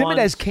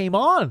 Zimenez came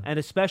on. And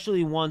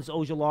especially once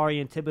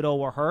Ojulari and Thibodeau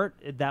were hurt,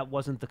 that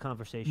wasn't the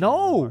conversation.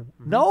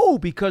 No,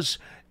 because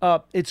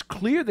it's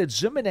clear that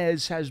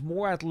Zimenez has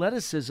more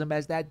athleticism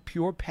as that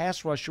pure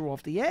pass rusher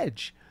off the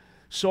edge.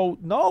 So,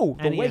 no,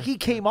 the way he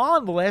came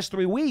on the last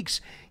 3 weeks,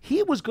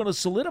 he was going to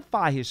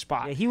solidify his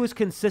spot. Yeah, he was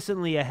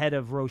consistently ahead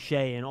of Roche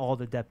in all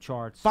the depth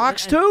charts.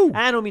 Fox, too.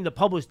 I don't mean the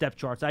published depth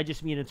charts. I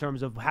just mean in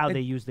terms of how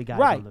they use the guys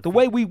right. on the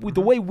field.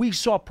 The way we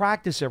saw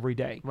practice every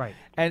day. Right.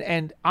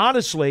 And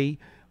honestly,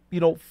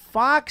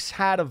 Fox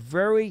had a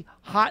very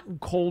hot and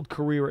cold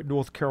career at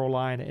North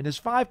Carolina. In his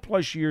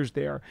 5+ years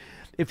there,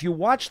 if you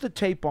watch the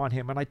tape on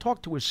him, and I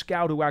talked to a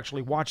scout who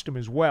actually watched him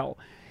as well,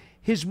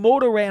 his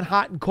motor ran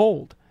hot and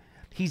cold.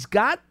 He's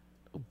got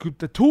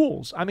the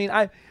tools. I mean,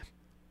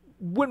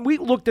 when we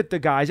looked at the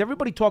guys,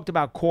 everybody talked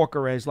about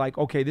Corker as like,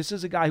 okay, this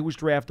is a guy who was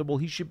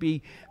draftable. He should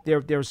be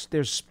their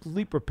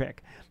sleeper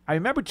pick. I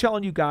remember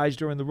telling you guys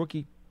during the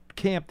rookie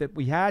camp that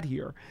we had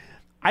here,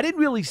 I didn't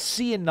really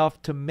see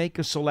enough to make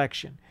a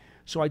selection.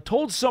 So I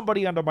told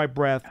somebody under my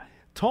breath,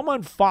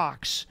 Tamon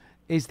Fox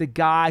is the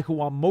guy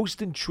who I'm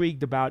most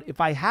intrigued about. If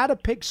I had to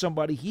pick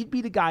somebody, he'd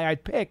be the guy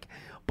I'd pick.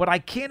 But I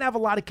can't have a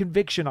lot of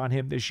conviction on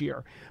him this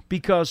year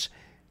because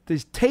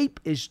this tape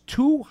is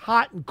too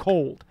hot and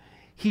cold.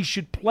 He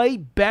should play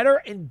better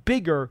and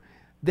bigger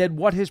than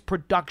what his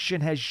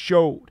production has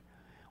showed.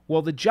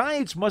 Well, the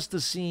Giants must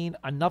have seen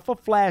enough of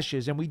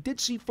flashes, and we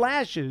did see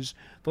flashes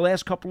the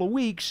last couple of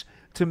weeks,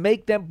 to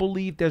make them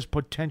believe there's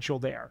potential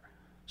there.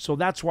 So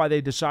that's why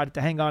they decided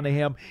to hang on to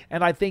him,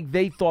 and I think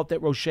they thought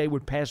that Roche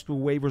would pass through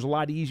waivers a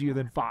lot easier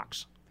than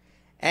Fox.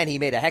 And he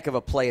made a heck of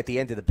a play at the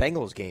end of the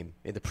Bengals game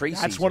in the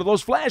preseason. That's one of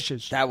those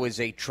flashes. That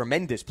was a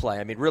tremendous play.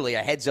 I mean, really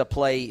a heads-up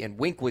play, and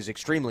Wink was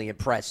extremely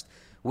impressed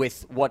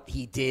with what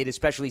he did,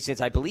 especially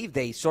since I believe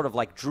they sort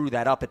of drew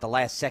that up at the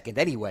last second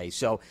anyway.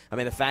 So, I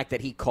mean, the fact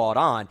that he caught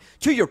on.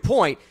 To your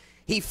point,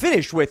 he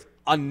finished with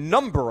a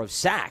number of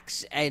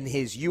sacks in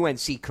his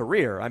UNC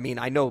career. I mean,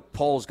 I know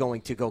Paul's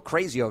going to go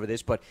crazy over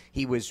this, but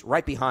he was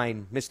right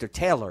behind Mr.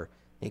 Taylor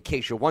in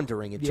case you're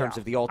wondering, in terms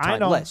of the all-time I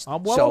know. list.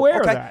 I'm well aware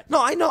of that.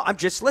 No, I know.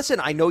 Listen,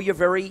 I know you're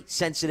very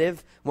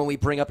sensitive when we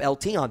bring up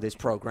LT on this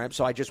program,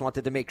 so I just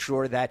wanted to make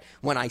sure that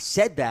when I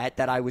said that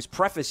I was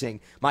prefacing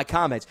my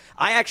comments.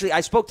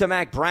 I spoke to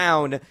Mac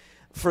Brown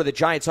for the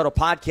Giants Huddle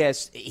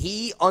podcast.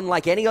 He,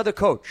 unlike any other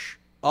coach,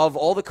 of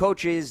all the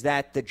coaches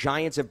that the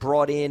Giants have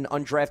brought in,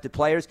 undrafted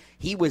players,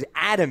 he was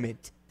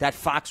adamant that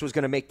Fox was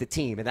going to make the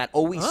team, and that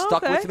always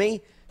stuck with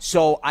me.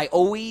 So I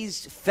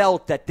always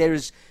felt that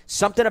there's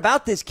something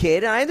about this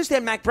kid, and I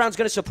understand Mac Brown's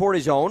going to support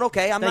his own.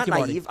 Okay, I'm not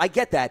naive. I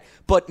get that.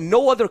 But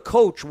no other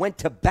coach went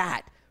to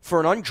bat for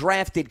an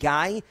undrafted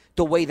guy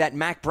the way that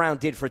Mac Brown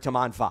did for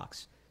Tamon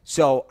Fox.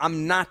 So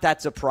I'm not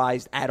that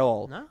surprised at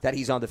all that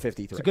he's on the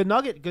 53. It's a good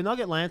nugget. Good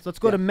nugget, Lance. Let's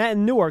go to Matt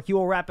in Newark. You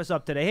will wrap us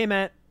up today. Hey,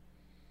 Matt.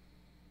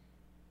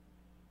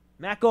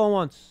 Matt going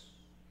once.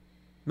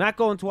 Matt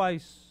going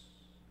twice.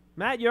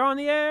 Matt, you're on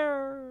the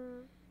air.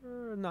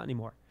 Not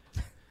anymore.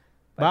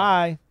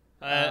 Bye.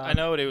 I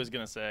know what he was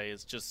going to say.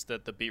 It's just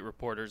that the beat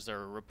reporters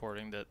are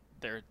reporting that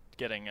they're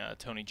getting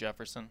Tony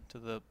Jefferson to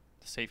the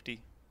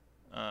safety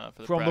for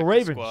the from practice the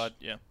Ravens squad.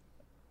 Yeah.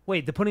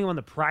 Wait, they're putting him on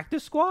the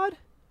practice squad?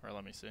 Or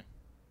let me see.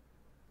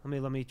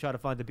 Let me try to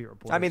find the beat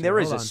report. I mean, there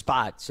is a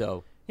spot,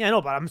 so. Yeah, I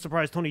know, but I'm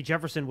surprised Tony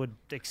Jefferson would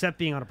accept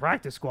being on a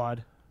practice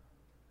squad.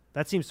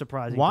 That seems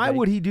surprising. Why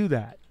would he do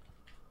that?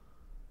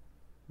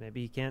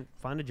 Maybe he can't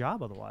find a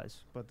job otherwise,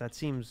 but that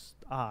seems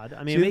odd.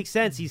 I mean, it makes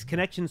sense. He's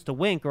connections to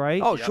Wink,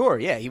 right? Oh, sure.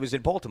 Yeah, he was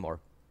in Baltimore.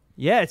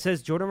 Yeah, it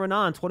says Jordan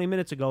Renan 20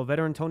 minutes ago.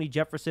 Veteran Tony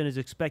Jefferson is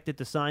expected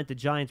to sign the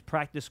Giants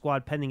practice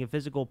squad pending a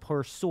physical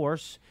per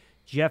source.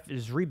 Jeff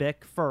is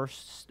Rebick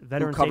first.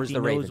 Veteran Who covers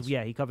safety the knows. Ravens.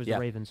 Yeah, he covers the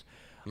Ravens.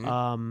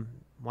 Mm-hmm.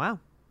 Wow.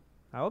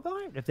 How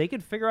about it? If they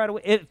could figure out a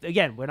way.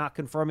 Again, we're not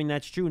confirming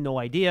that's true. No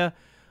idea.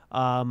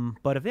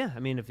 But if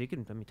you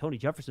can, Tony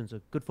Jefferson's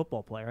a good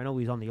football player. I know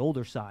he's on the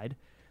older side,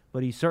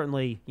 but he's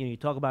certainly, you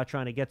talk about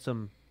trying to get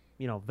some,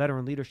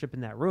 veteran leadership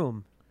in that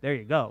room. There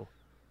you go.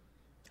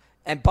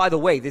 And by the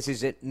way, this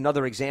is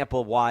another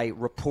example why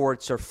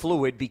reports are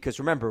fluid because,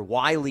 remember,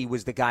 Wiley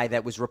was the guy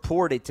that was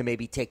reported to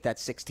maybe take that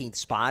 16th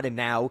spot, and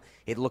now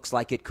it looks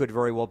like it could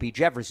very well be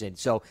Jefferson.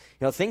 So,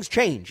 things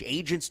change.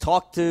 Agents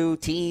talk to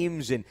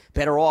teams and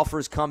better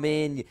offers come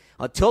in.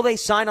 Until they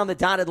sign on the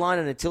dotted line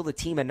and until the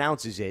team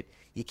announces it,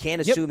 you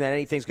can't assume that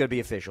anything's going to be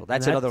official.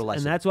 That's another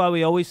lesson. And that's why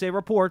we always say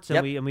reports,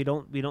 and we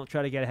don't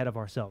try to get ahead of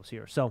ourselves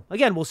here. So,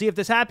 again, we'll see if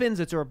this happens.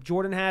 It's where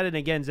Jordan had it, and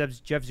again,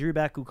 Jeff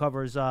Zrebiec, who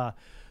covers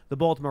the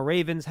Baltimore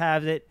Ravens,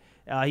 has it.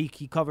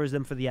 He covers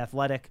them for The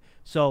Athletic.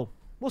 So,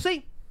 we'll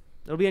see.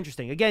 It'll be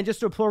interesting. Again,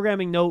 just a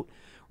programming note,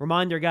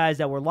 reminder, guys,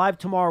 that we're live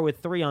tomorrow with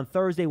 3 on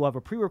Thursday. We'll have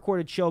a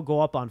pre-recorded show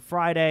go up on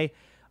Friday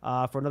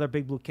for another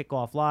Big Blue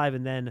Kickoff Live.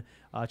 And then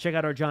check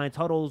out our Giants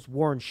Huddles,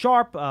 Warren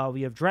Sharp.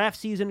 We have draft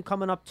season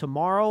coming up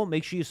tomorrow.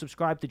 Make sure you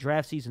subscribe to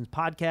Draft Season's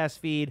podcast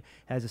feed. It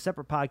has a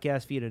separate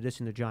podcast feed in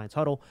addition to Giants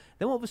Huddle.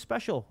 Then we'll have a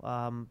special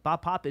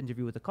Bob Pop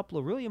interview with a couple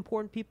of really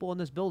important people in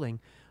this building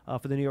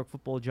for the New York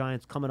Football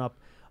Giants coming up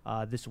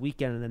this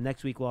weekend. And then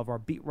next week we'll have our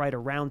Beat Writer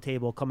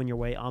Roundtable coming your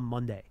way on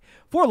Monday.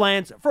 For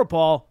Lance, for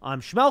Paul, I'm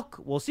Schmelk.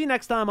 We'll see you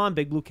next time on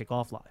Big Blue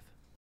Kickoff Live.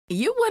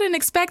 You wouldn't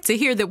expect to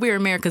hear that we're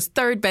America's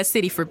third best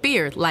city for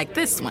beer like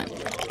this one.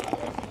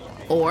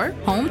 Or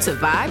home to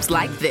vibes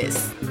like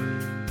this.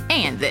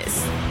 And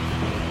this.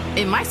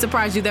 It might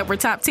surprise you that we're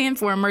top 10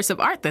 for immersive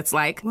art that's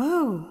like,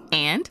 whoa.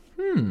 And,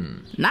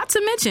 not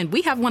to mention,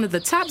 we have one of the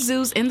top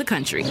zoos in the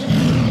country.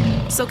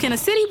 So can a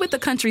city with the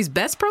country's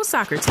best pro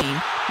soccer team,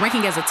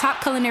 ranking as a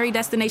top culinary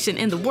destination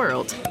in the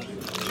world,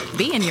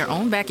 be in your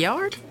own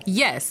backyard?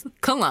 Yes,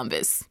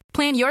 Columbus.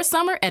 Plan your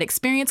summer at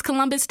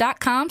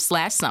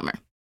experiencecolumbus.com/summer.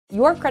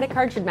 Your credit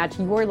card should match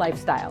your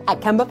lifestyle. At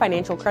Kemba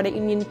Financial Credit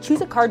Union,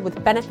 choose a card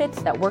with benefits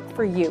that work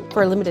for you.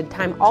 For a limited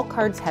time, all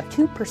cards have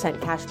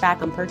 2% cash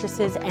back on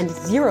purchases and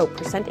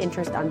 0%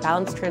 interest on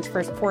balance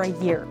transfers for a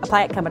year.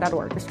 Apply at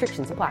Kemba.org.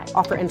 Restrictions apply.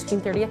 Offer ends June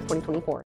 30th, 2024.